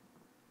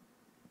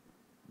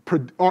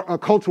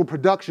cultural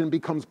production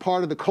becomes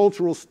part of the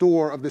cultural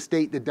store of the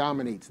state that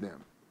dominates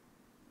them?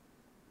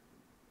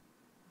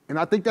 And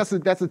I think that's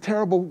a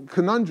terrible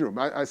conundrum.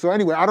 So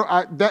anyway,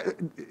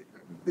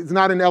 it's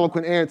not an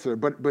eloquent answer,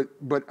 but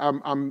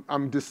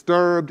I'm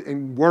disturbed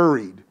and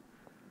worried,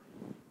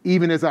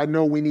 even as I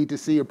know we need to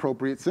see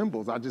appropriate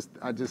symbols. I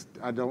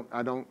don't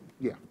know.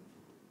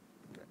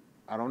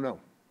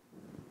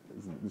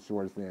 This is the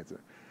shortest answer.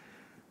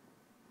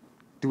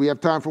 Do we have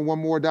time for one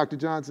more, Dr.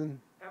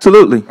 Johnson?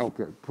 Absolutely.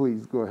 Okay,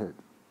 please go ahead.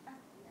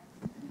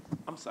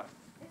 I'm sorry.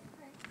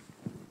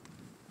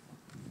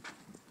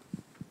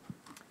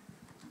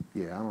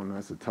 Yeah, I don't know.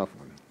 That's a tough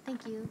one.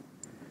 Thank you.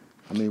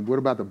 I mean, what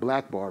about the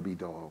black Barbie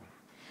doll?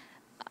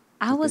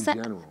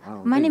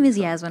 My name is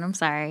Yasmin. I'm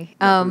sorry.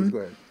 Yeah, please go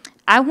ahead.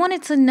 I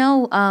wanted to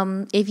know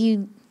if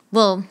you,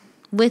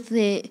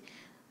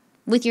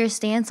 with your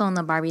stance on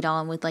the Barbie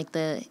doll and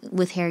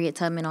with Harriet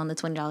Tubman on the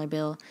 $20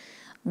 bill,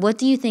 what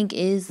do you think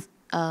is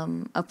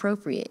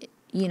appropriate?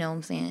 You know what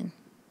I'm saying?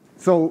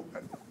 So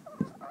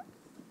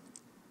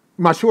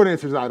my short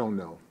answer is I don't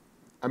know.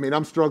 I mean,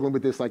 I'm struggling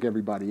with this like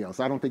everybody else.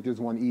 I don't think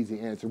there's one easy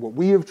answer. What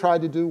we have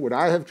tried to do, what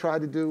I have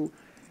tried to do,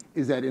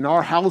 is that in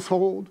our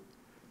household,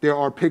 there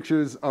are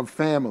pictures of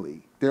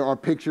family. There are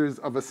pictures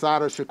of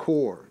Assata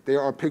Shakur. There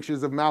are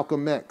pictures of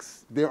Malcolm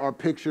X. There are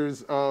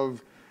pictures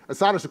of...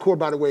 Assata Shakur,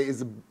 by the way,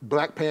 is a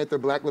Black Panther,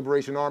 Black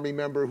Liberation Army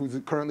member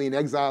who's currently in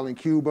exile in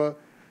Cuba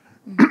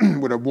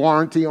with a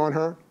warranty on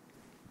her.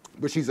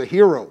 But she's a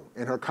hero,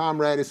 and her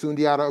comrade is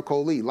Sundiata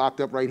Acoli,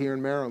 locked up right here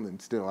in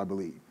Maryland still, I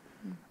believe.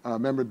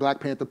 Member of the Black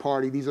Panther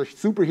Party. These are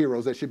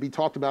superheroes that should be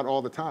talked about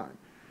all the time.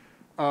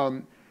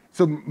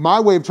 So my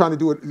way of trying to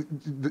do it,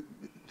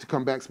 to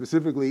come back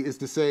specifically, is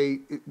to say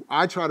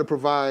I try to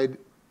provide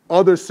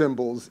other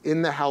symbols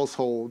in the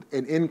household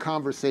and in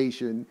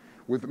conversation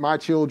with my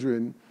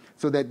children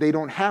so that they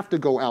don't have to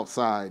go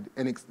outside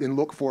and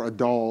look for a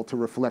doll to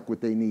reflect what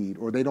they need,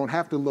 or they don't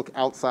have to look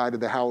outside of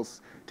the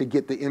house to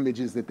get the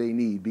images that they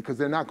need, because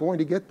they're not going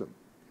to get them.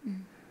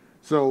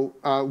 So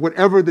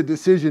whatever the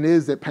decision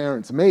is that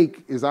parents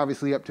make is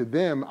obviously up to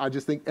them. I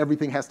just think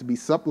everything has to be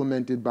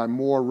supplemented by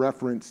more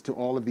reference to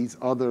all of these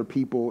other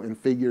people and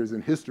figures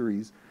and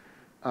histories.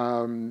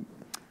 Yeah,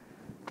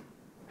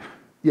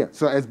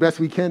 so as best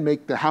we can,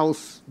 make the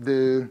house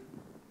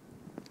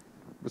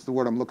what's the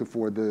word I'm looking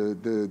for?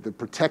 The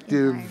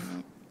protective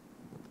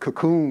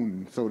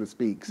cocoon, so to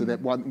speak, so that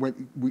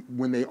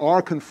when they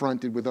are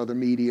confronted with other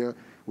media,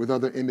 with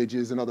other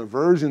images and other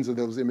versions of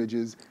those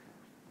images,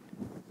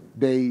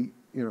 they,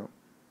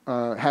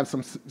 have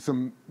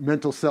some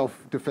mental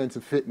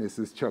self-defensive fitness,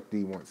 as Chuck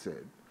D once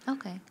said.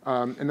 Okay.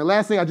 And the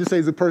last thing I just say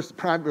is a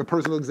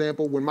personal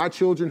example. When my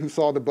children who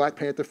saw the Black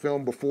Panther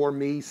film before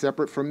me,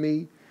 separate from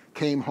me,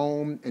 came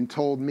home and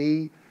told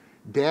me,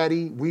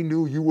 Daddy, we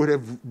knew you would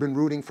have been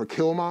rooting for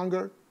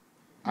Killmonger,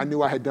 I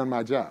knew I had done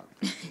my job.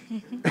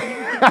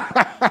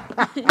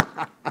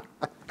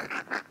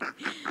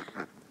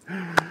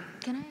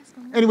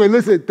 Anyway,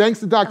 listen, thanks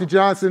to Dr.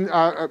 Johnson.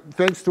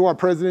 Thanks to our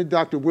president,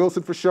 Dr.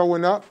 Wilson, for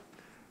showing up.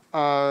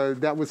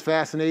 That was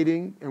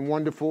fascinating and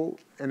wonderful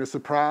and a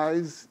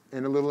surprise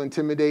and a little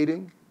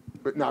intimidating,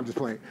 but no, I'm just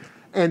playing.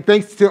 And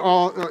thanks to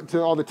all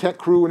the tech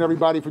crew and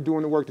everybody for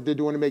doing the work that they're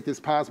doing to make this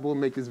possible,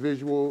 make this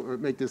visual,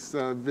 make this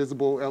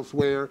visible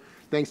elsewhere.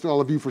 Thanks to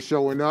all of you for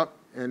showing up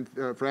and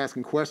for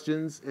asking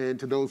questions. And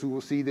to those who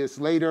will see this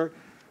later,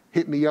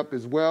 hit me up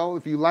as well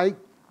if you like.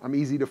 I'm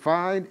easy to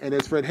find. And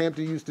as Fred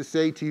Hampton used to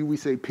say to you, we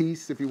say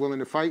peace if you're willing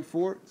to fight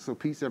for it. So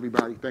peace,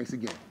 everybody. Thanks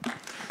again.